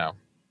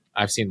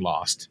 I've seen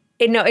Lost.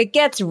 It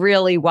gets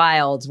really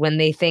wild when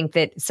they think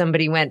that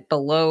somebody went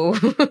below,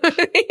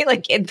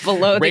 like it's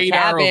below the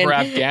radar cabin. Over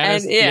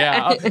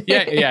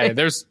Afghanistan. Yeah.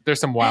 There's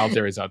some wild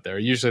theories out there.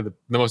 Usually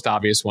the most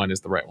obvious one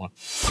is the right one.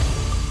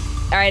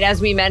 All right,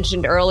 as we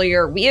mentioned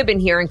earlier, we have been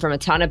hearing from a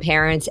ton of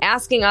parents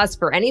asking us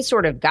for any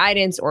sort of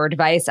guidance or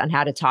advice on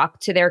how to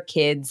talk to their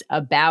kids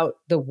about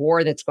the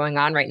war that's going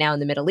on right now in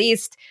the Middle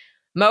East.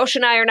 Moshe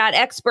and I are not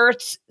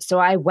experts, so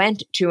I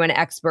went to an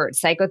expert,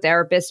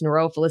 psychotherapist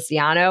Nero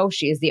Feliciano.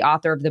 She is the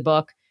author of the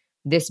book,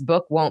 This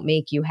Book Won't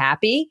Make You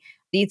Happy.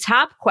 The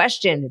top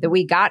question that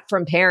we got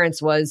from parents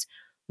was,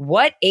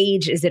 what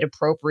age is it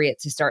appropriate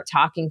to start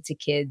talking to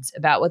kids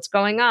about what's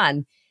going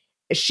on?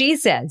 She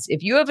says,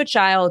 if you have a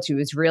child who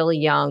is really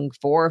young,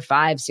 4,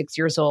 5, 6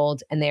 years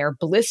old, and they are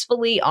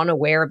blissfully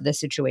unaware of the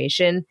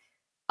situation,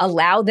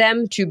 allow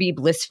them to be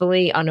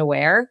blissfully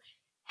unaware.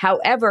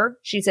 However,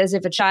 she says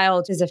if a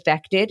child is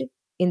affected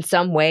in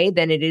some way,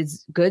 then it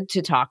is good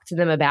to talk to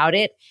them about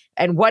it.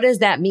 And what does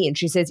that mean?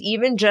 She says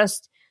even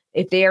just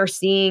if they are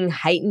seeing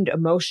heightened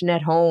emotion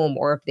at home,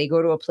 or if they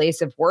go to a place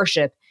of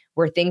worship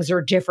where things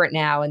are different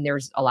now and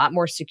there's a lot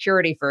more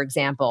security, for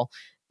example.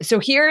 So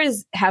here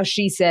is how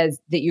she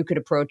says that you could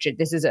approach it.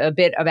 This is a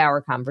bit of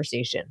our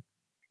conversation.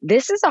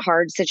 This is a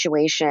hard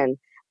situation.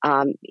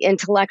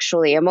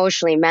 Intellectually,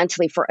 emotionally,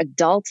 mentally, for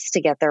adults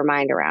to get their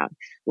mind around,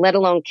 let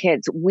alone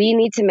kids. We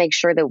need to make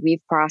sure that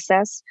we've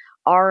processed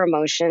our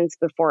emotions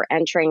before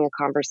entering a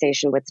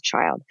conversation with the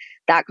child.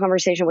 That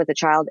conversation with the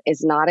child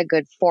is not a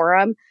good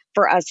forum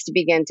for us to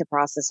begin to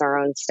process our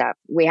own stuff.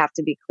 We have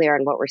to be clear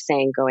on what we're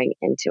saying going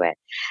into it.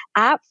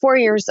 At 4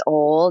 years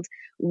old,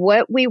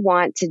 what we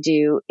want to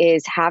do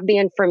is have the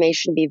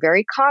information be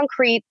very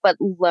concrete, but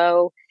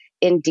low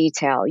in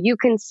detail. You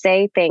can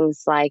say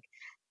things like,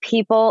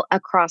 people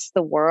across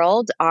the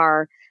world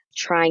are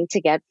trying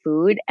to get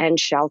food and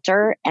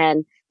shelter,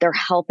 and they're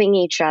helping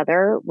each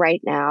other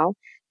right now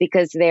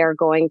because they're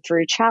going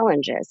through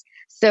challenges.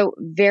 So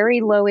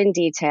very low in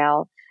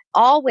detail.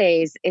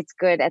 Always, it's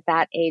good at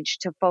that age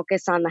to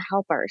focus on the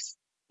helpers,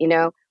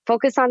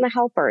 focus on the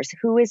helpers.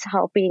 Who is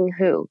helping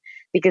who?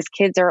 Because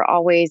kids are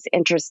always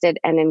interested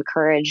and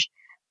encouraged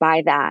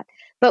by that.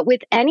 But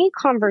with any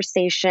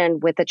conversation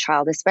with a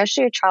child,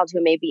 especially a child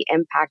who may be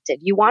impacted,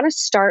 you want to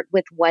start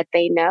with what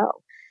they know.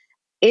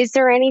 Is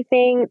there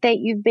anything that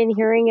you've been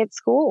hearing at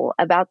school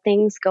about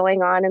things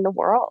going on in the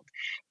world?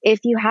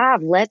 If you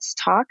have, let's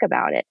talk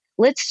about it.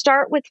 Let's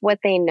start with what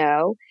they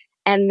know,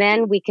 and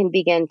then we can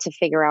begin to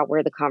figure out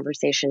where the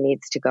conversation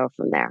needs to go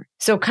from there.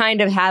 So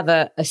kind of have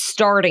a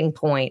starting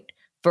point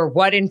for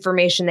what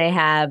information they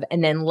have,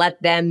 and then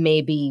let them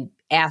maybe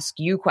ask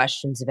you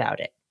questions about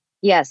it.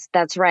 Yes,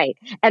 that's right.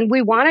 And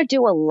we want to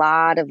do a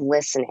lot of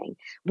listening.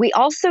 We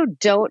also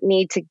don't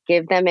need to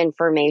give them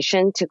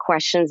information to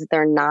questions that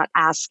they're not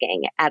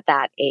asking at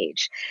that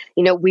age.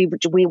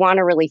 We want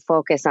to really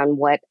focus on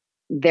what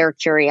their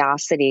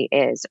curiosity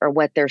is or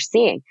what they're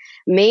seeing.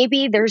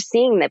 Maybe they're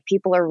seeing that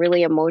people are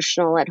really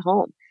emotional at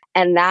home.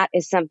 And that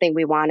is something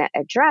we want to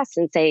address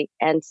and say,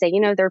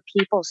 there are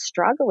people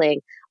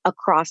struggling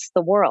across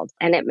the world.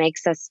 And it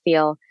makes us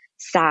feel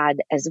sad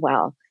as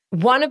well.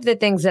 One of the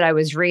things that I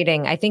was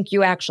reading, I think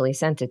you actually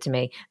sent it to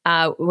me,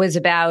 was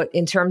about,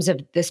 in terms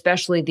of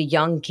especially the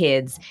young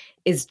kids,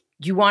 is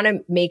you want to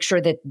make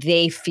sure that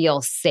they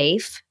feel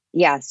safe.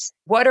 Yes.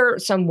 What are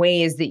some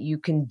ways that you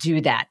can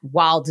do that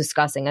while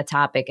discussing a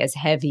topic as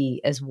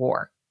heavy as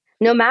war?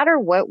 No matter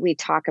what we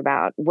talk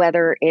about,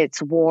 whether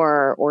it's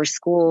war or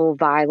school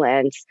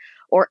violence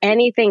or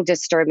anything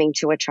disturbing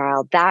to a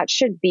child, that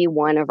should be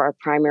one of our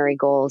primary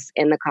goals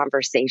in the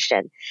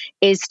conversation,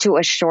 is to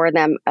assure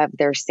them of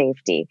their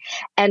safety.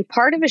 And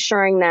part of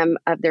assuring them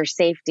of their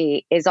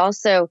safety is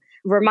also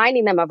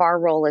reminding them of our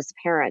role as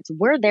parents.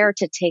 We're there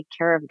to take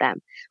care of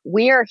them.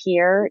 We are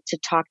here to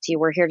talk to you.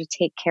 We're here to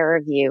take care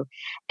of you,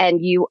 and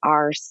you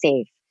are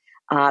safe.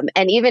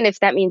 And even if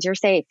that means you're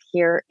safe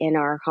here in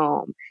our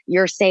home,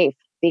 you're safe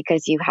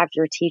because you have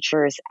your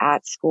teachers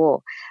at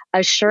school.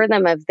 Assure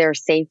them of their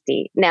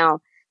safety. Now,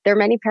 there are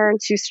many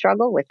parents who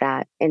struggle with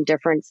that in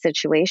different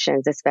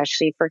situations,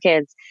 especially for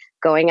kids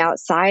going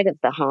outside of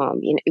the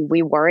home.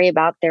 We worry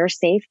about their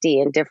safety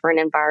in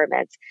different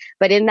environments.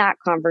 But in that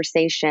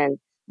conversation,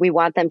 we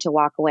want them to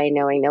walk away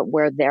knowing that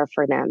we're there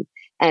for them,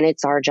 and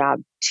it's our job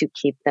to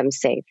keep them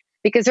safe.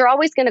 Because they're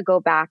always going to go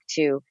back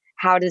to,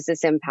 how does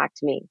this impact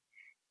me?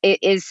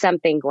 Is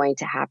something going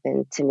to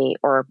happen to me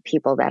or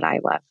people that I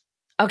love?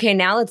 Okay,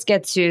 now let's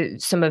get to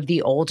some of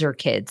the older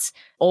kids,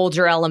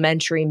 older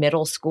elementary,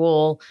 middle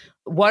school.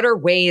 What are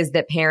ways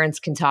that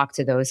parents can talk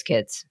to those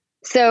kids?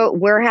 So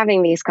we're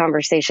having these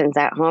conversations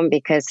at home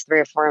because 3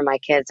 or 4 of my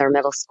kids are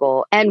middle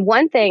school. And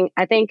one thing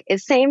I think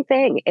is same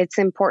thing. It's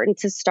important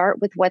to start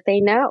with what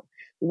they know.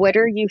 What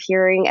are you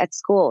hearing at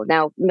school?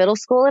 Now, middle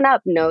school and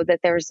up know that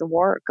there's a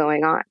war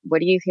going on.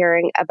 What are you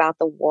hearing about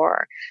the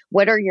war?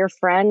 What are your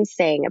friends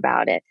saying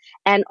about it?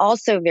 And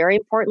also, very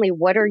importantly,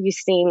 what are you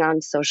seeing on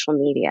social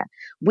media?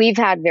 We've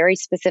had very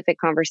specific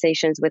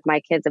conversations with my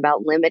kids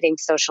about limiting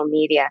social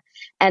media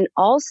and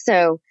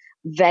also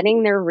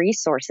vetting their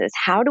resources.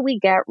 How do we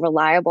get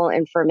reliable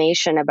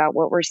information about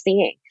what we're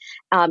seeing?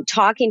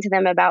 Talking to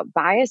them about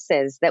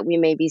biases that we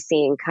may be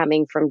seeing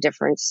coming from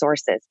different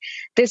sources.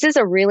 This is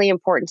a really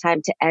important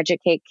time to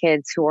educate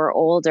kids who are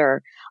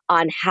older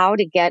on how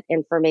to get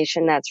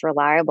information that's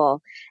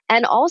reliable,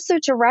 and also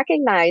to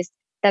recognize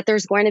that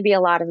there's going to be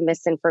a lot of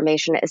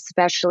misinformation,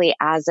 especially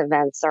as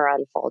events are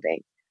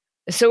unfolding.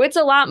 So it's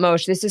a lot,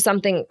 Moshe. This is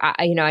something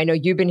I know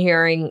you've been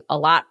hearing a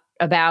lot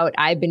about.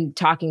 I've been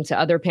talking to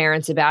other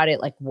parents about it.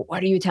 Like,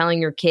 what are you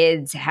telling your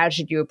kids? How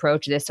should you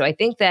approach this? So I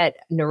think that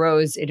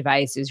Naro's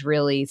advice is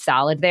really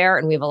solid there.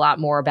 And we have a lot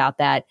more about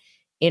that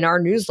in our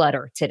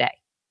newsletter today.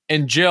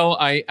 And Jill,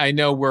 I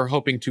know we're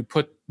hoping to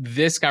put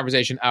this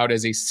conversation out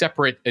as a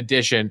separate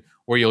edition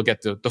where you'll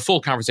get the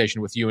full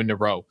conversation with you and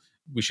Naro.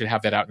 We should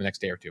have that out in the next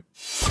day or two.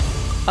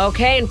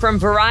 Okay, and from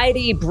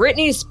Variety,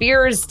 Britney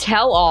Spears'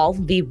 tell-all,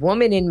 The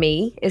Woman in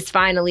Me, is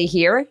finally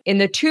here. In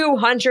the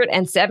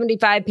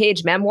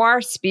 275-page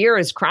memoir,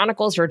 Spears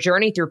chronicles her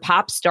journey through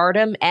pop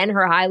stardom and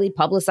her highly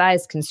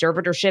publicized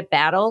conservatorship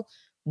battle.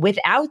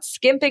 Without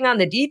skimping on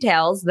the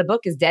details, the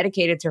book is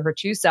dedicated to her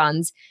 2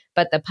 sons,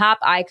 but the pop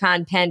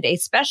icon penned a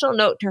special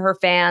note to her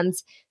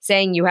fans,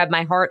 saying, "You have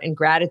my heart and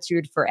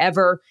gratitude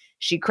forever."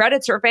 She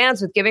credits her fans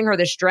with giving her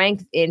the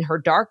strength in her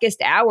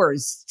darkest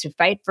hours to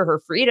fight for her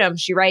freedom.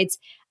 She writes,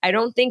 "I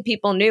don't think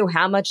people knew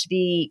how much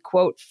the,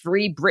 quote,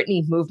 Free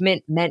Britney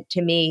movement meant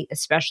to me,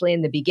 especially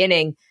in the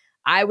beginning.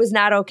 I was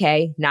not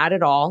okay, not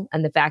at all.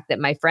 And the fact that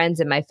my friends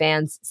and my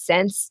fans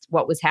sensed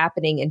what was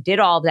happening and did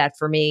all of that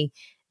for me,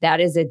 that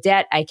is a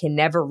debt I can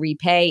never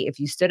repay. If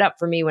you stood up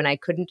for me when I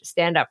couldn't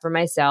stand up for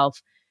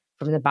myself,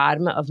 from the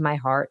bottom of my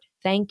heart,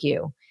 thank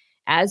you."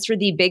 As for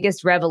the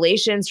biggest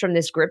revelations from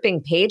this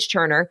gripping page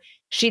turner,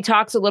 she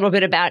talks a little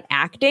bit about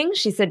acting.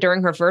 She said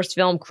during her first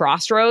film,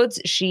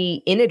 Crossroads,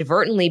 she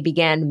inadvertently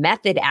began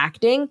method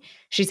acting.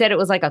 She said it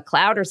was like a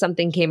cloud or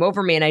something came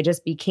over me and I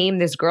just became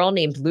this girl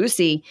named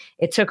Lucy.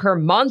 It took her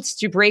months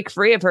to break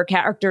free of her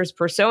character's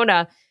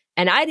persona.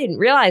 And I didn't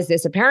realize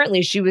this.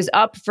 Apparently, she was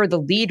up for the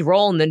lead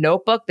role in The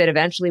Notebook that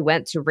eventually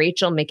went to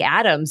Rachel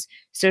McAdams.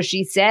 So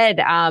she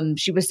said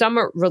she was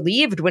somewhat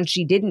relieved when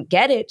she didn't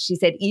get it. She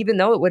said, even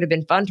though it would have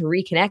been fun to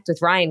reconnect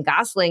with Ryan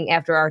Gosling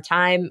after our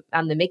time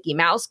on the Mickey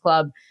Mouse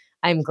Club,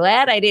 I'm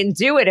glad I didn't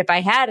do it. If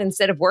I had,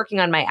 instead of working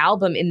on my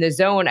album In the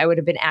Zone, I would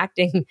have been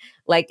acting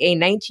like a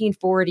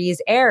 1940s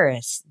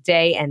heiress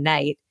day and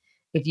night.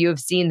 If you have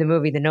seen the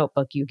movie The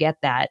Notebook, you get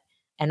that.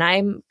 And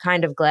I'm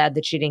kind of glad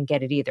that she didn't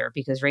get it either,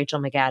 because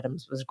Rachel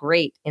McAdams was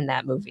great in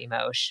that movie,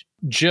 Moshe.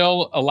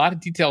 Jill, a lot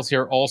of details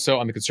here also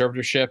on the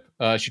conservatorship.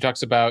 She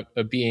talks about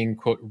being,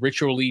 quote,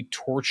 ritually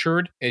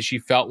tortured as she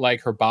felt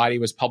like her body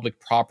was public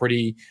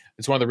property.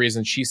 It's one of the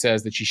reasons she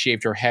says that she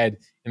shaved her head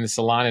in the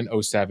salon in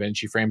 2007.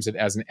 She frames it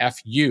as an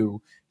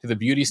FU to the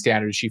beauty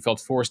standards she felt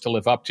forced to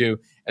live up to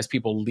as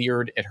people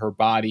leered at her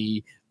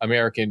body.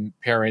 American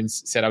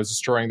parents said I was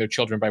destroying their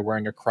children by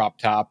wearing a crop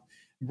top.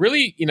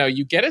 Really,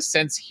 you get a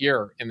sense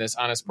here in this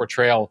honest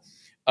portrayal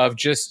of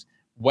just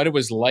what it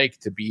was like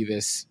to be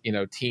this,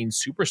 teen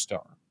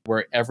superstar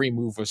where every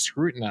move was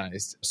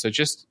scrutinized. So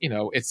just,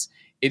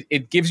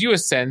 it gives you a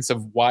sense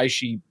of why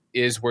she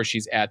is where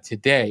she's at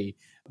today,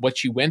 what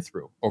she went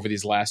through over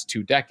these last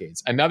 2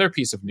 decades. Another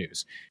piece of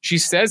news. She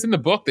says in the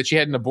book that she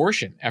had an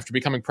abortion after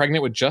becoming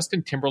pregnant with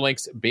Justin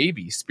Timberlake's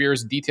baby.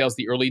 Spears details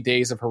the early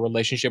days of her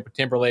relationship with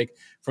Timberlake,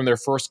 from their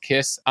first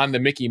kiss on the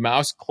Mickey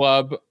Mouse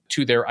Club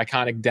to their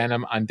iconic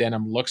denim on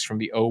denim looks from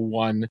the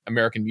 2001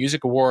 American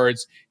Music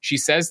Awards. She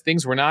says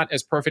things were not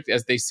as perfect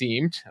as they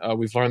seemed.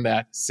 We've learned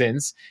that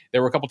since.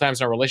 There were a couple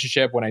times in our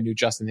relationship when I knew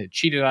Justin had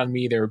cheated on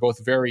me. They were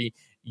both very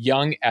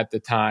young at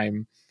the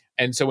time.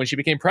 And so when she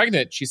became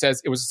pregnant, she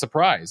says it was a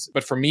surprise.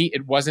 But for me,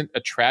 it wasn't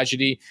a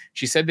tragedy.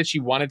 She said that she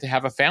wanted to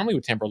have a family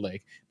with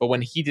Timberlake, but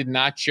when he did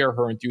not share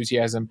her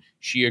enthusiasm,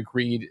 she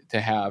agreed to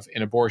have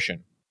an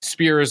abortion.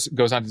 Spears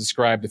goes on to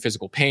describe the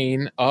physical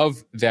pain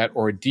of that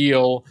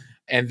ordeal,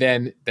 and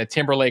then that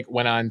Timberlake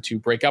went on to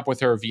break up with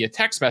her via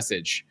text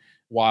message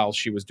while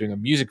she was doing a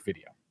music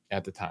video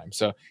at the time.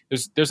 So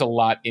there's a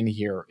lot in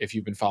here if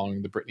you've been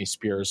following the Britney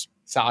Spears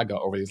saga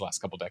over these last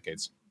couple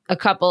decades. A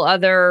couple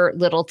other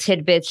little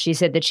tidbits. She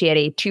said that she had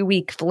a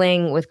 2-week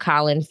fling with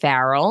Colin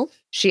Farrell.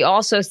 She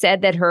also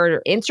said that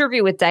her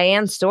interview with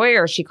Diane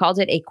Sawyer, she called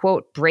it a,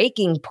 quote,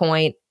 breaking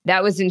point.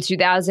 That was in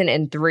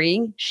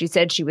 2003. She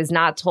said she was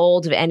not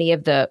told of any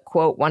of the,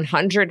 quote,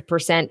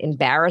 100%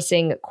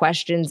 embarrassing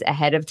questions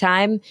ahead of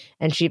time.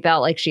 And she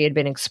felt like she had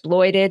been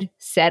exploited,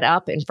 set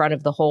up in front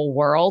of the whole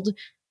world.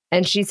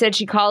 And she said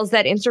she calls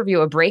that interview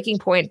a breaking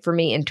point for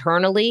me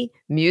internally,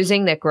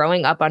 musing that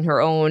growing up on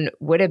her own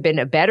would have been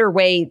a better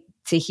way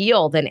to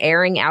heal than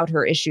airing out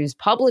her issues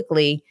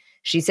publicly.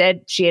 She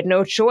said she had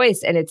no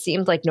choice, and it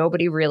seemed like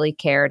nobody really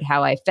cared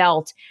how I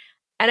felt.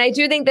 And I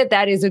do think that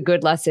that is a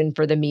good lesson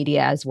for the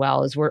media as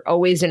well, as we're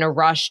always in a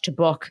rush to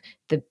book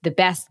the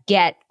best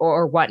get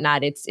or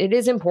whatnot. It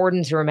is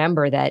important to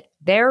remember that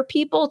there are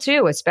people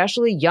too,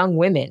 especially young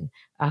women,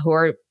 who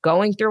are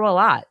going through a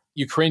lot.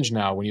 You cringe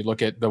now when you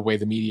look at the way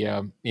the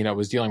media,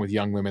 was dealing with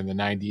young women in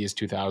the 90s,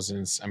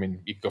 2000s. I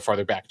mean, you can go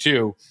farther back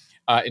too,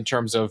 in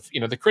terms of,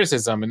 the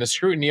criticism and the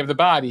scrutiny of the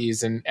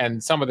bodies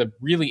and some of the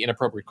really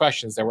inappropriate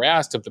questions that were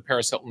asked of the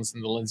Paris Hiltons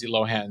and the Lindsay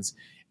Lohans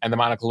and the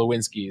Monica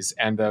Lewinskys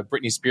and the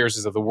Britney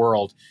Spearses of the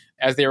world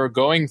as they were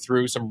going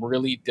through some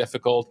really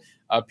difficult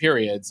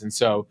periods. And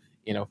so,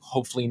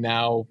 hopefully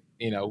now,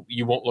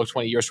 you won't look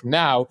 20 years from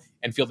now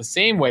and feel the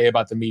same way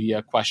about the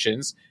media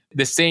questions,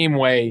 the same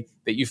way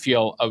that you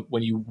feel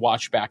when you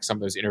watch back some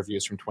of those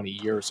interviews from 20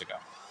 years ago.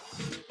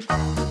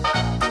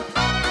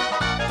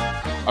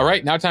 All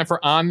right, now time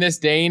for On This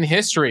Day in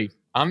History.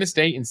 On this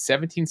day in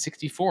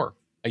 1764,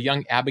 a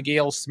young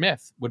Abigail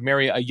Smith would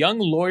marry a young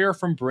lawyer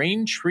from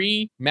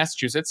Braintree,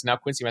 Massachusetts, now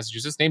Quincy,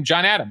 Massachusetts, named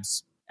John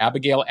Adams.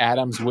 Abigail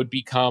Adams would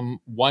become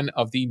one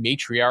of the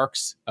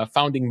matriarchs,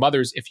 founding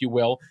mothers, if you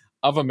will,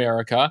 of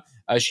America.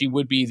 She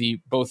would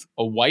be both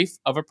a wife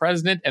of a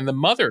president and the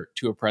mother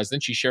to a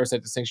president. She shares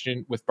that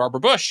distinction with Barbara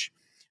Bush.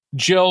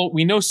 Jill,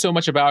 we know so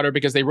much about her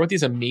because they wrote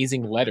these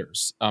amazing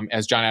letters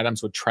as John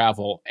Adams would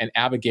travel, and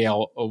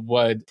Abigail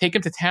would take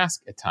him to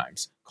task at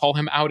times, call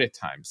him out at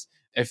times.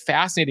 A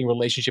fascinating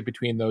relationship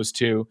between those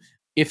two.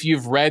 If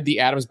you've read the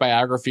Adams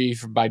biography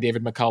by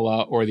David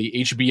McCullough or the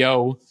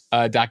HBO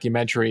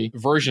documentary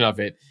version of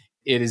it,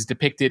 it is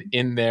depicted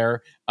in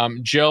there.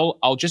 Jill,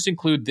 I'll just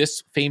include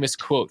this famous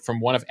quote from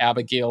one of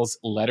Abigail's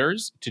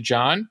letters to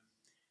John.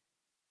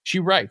 She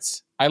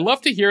writes, "I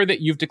love to hear that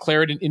you've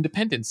declared an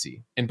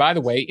independency. And by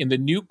the way, in the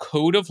new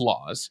code of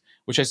laws,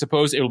 which I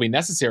suppose it will be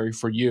necessary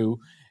for you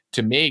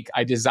to make,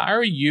 I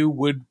desire you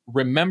would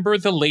remember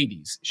the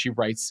ladies," she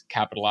writes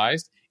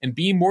capitalized, "and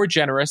be more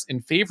generous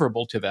and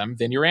favorable to them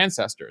than your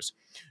ancestors.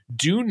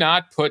 Do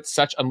not put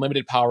such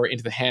unlimited power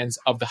into the hands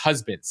of the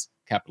husbands,"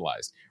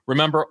 capitalized.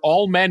 "Remember,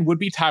 all men would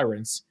be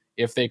tyrants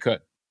if they could."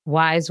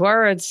 Wise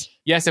words.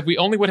 Yes, if we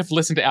only would have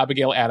listened to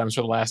Abigail Adams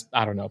for the last,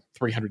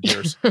 300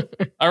 years.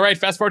 All right,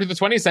 fast forward to the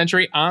 20th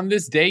century. On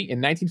this day in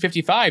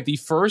 1955, the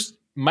first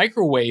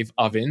microwave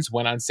ovens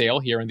went on sale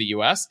here in the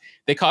U.S.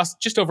 They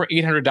cost just over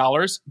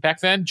 $800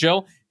 back then.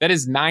 Jill, that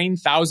is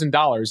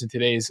 $9,000 in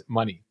today's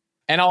money.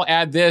 And I'll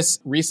add this.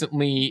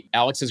 Recently,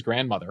 Alex's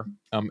grandmother,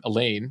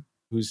 Elaine,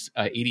 who's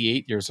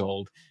 88 years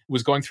old,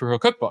 was going through her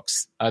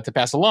cookbooks to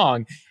pass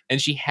along.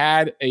 And she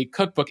had a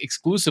cookbook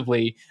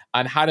exclusively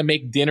on how to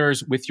make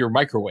dinners with your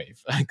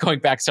microwave, going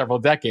back several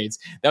decades.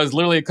 That was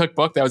literally a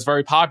cookbook that was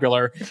very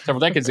popular several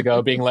decades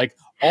ago, being like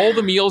all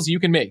the meals you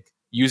can make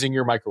using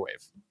your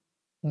microwave.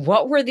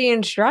 What were the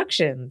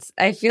instructions?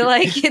 I feel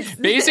like it's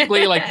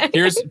basically like,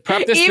 here's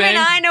prep this Even thing.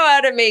 I know how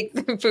to make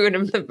the food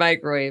in the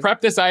microwave. Prep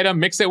this item,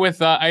 mix it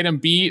with item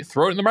B,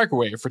 throw it in the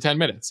microwave for 10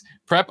 minutes.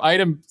 Prep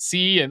item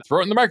C and throw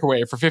it in the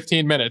microwave for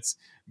 15 minutes.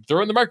 Throw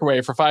it in the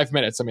microwave for 5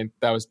 minutes. I mean,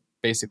 that was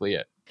basically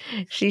it.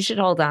 She should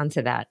hold on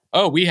to that.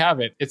 Oh, we have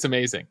it. It's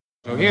amazing.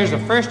 So here's the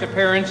first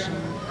appearance of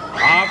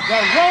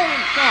the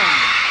Rolling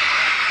Stones.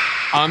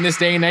 On this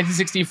day in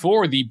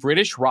 1964, the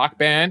British rock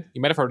band,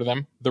 you might have heard of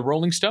them, the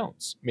Rolling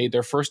Stones, made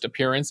their first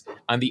appearance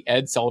on the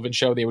Ed Sullivan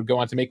Show. They would go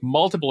on to make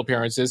multiple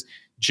appearances.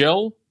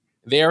 Jill,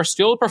 they are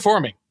still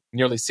performing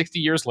nearly 60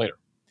 years later.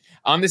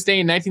 On this day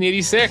in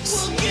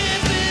 1986,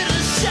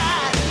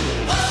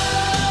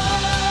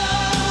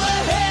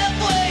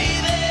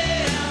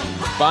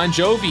 Bon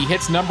Jovi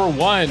hits number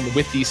 1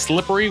 with the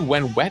Slippery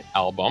When Wet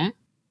album.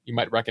 You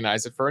might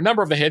recognize it for a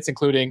number of the hits,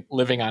 including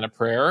Living on a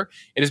Prayer.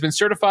 It has been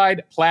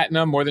certified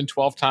platinum more than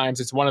 12 times.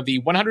 It's one of the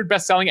 100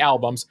 best-selling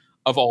albums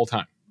of all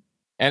time.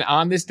 And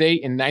on this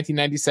date in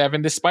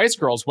 1997, the Spice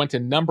Girls went to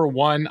number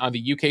 1 on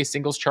the UK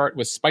singles chart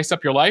with Spice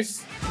Up Your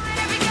Life.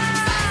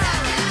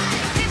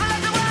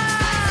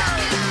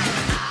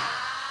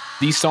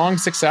 The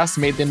song's success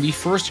made them the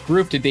first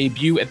group to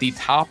debut at the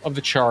top of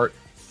the chart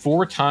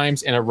 4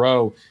 times in a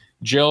row.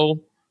 Jill,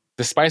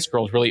 the Spice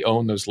Girls really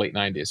owned those late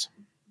 90s.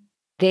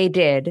 They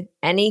did.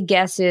 Any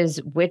guesses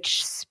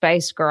which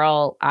Spice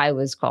Girl I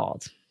was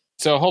called?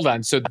 So hold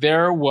on. So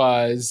there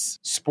was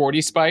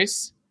Sporty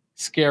Spice,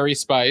 Scary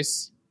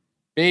Spice,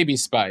 Baby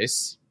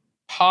Spice,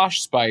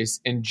 Posh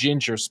Spice, and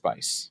Ginger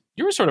Spice.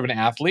 You were sort of an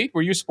athlete.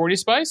 Were you Sporty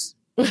Spice?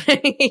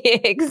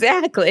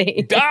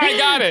 Exactly. I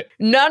got it.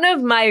 None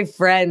of my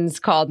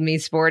friends called me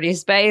Sporty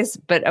Spice,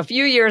 but a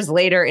few years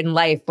later in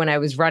life, when I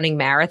was running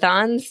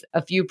marathons,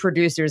 a few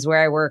producers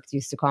where I worked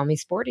used to call me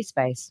Sporty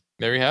Spice.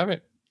 There you have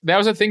it. That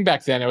was a thing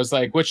back then. It was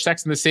like, which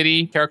Sex and the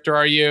City character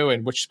are you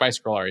and which Spice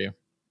Girl are you? It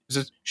was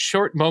a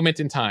short moment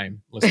in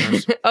time,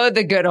 listeners. Oh,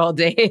 the good old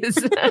days.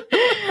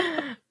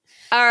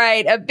 All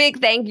right. A big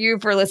thank you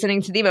for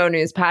listening to the Mo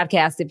News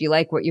podcast. If you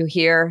like what you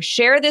hear,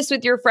 share this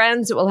with your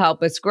friends. It will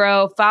help us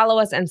grow. Follow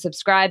us and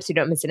subscribe so you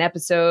don't miss an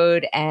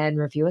episode, and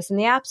review us in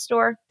the App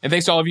Store. And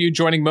thanks to all of you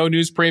joining Mo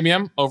News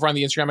Premium over on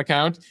the Instagram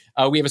account.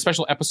 We have a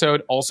special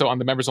episode also on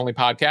the Members Only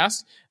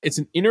podcast. It's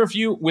an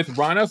interview with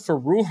Rana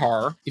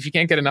Faruhar. If you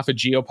can't get enough of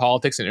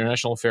geopolitics and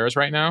international affairs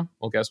right now,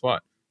 well, guess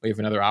what? We have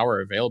another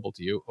hour available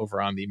to you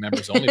over on the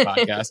Members Only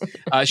podcast.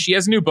 She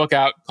has a new book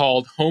out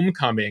called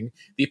Homecoming,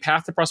 The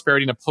Path to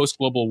Prosperity in a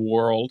Post-Global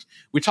World.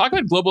 We talk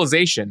about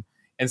globalization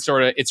and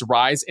sort of its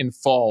rise and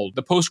fall,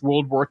 the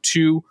post-World War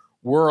II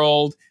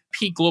world,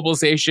 peak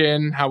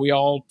globalization, how we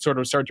all sort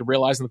of started to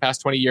realize in the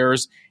past 20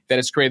 years that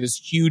it's created this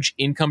huge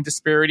income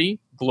disparity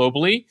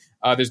globally.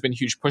 There's been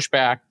huge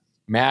pushback.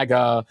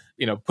 MAGA,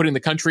 putting the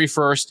country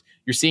first.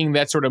 You're seeing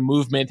that sort of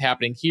movement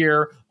happening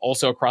here,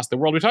 also across the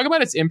world. We talk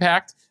about its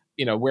impact,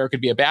 where it could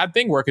be a bad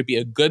thing, where it could be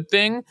a good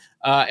thing,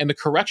 and the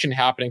correction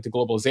happening to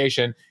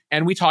globalization.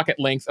 And we talk at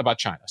length about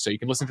China. So you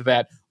can listen to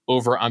that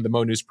over on the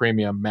Mo News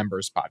Premium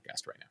members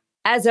podcast right now.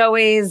 As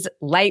always,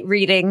 light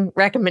reading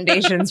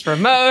recommendations for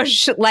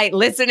Moshe, light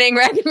listening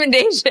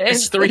recommendations.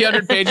 It's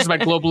 300 pages about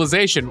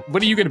globalization.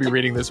 What are you going to be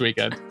reading this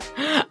weekend?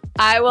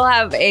 I will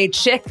have a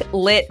chick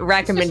lit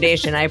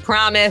recommendation, I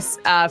promise,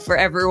 for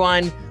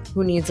everyone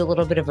who needs a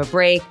little bit of a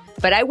break.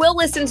 But I will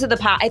listen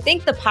to I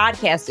think the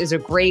podcast is a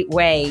great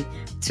way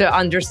to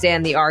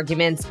understand the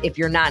arguments if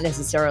you're not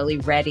necessarily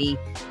ready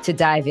to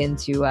dive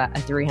into a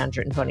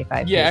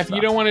 325 Yeah, if book.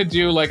 you don't want to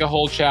do like a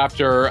whole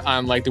chapter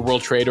on like the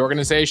World Trade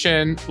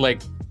Organization,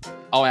 like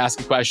I'll ask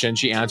a question,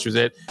 she answers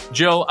it.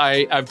 Jill,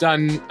 I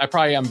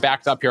probably am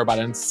backed up here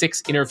about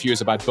 6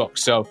 interviews about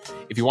books. So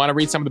if you want to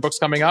read some of the books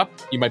coming up,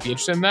 you might be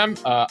interested in them.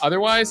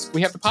 Otherwise,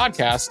 we have the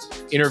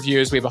podcast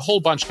interviews. We have a whole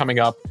bunch coming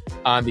up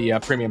on the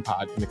premium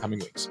pod in the coming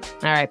weeks.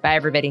 All right. Bye,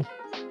 everybody.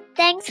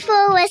 Thanks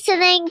for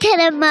listening to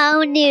the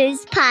Mo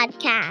News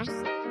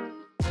podcast.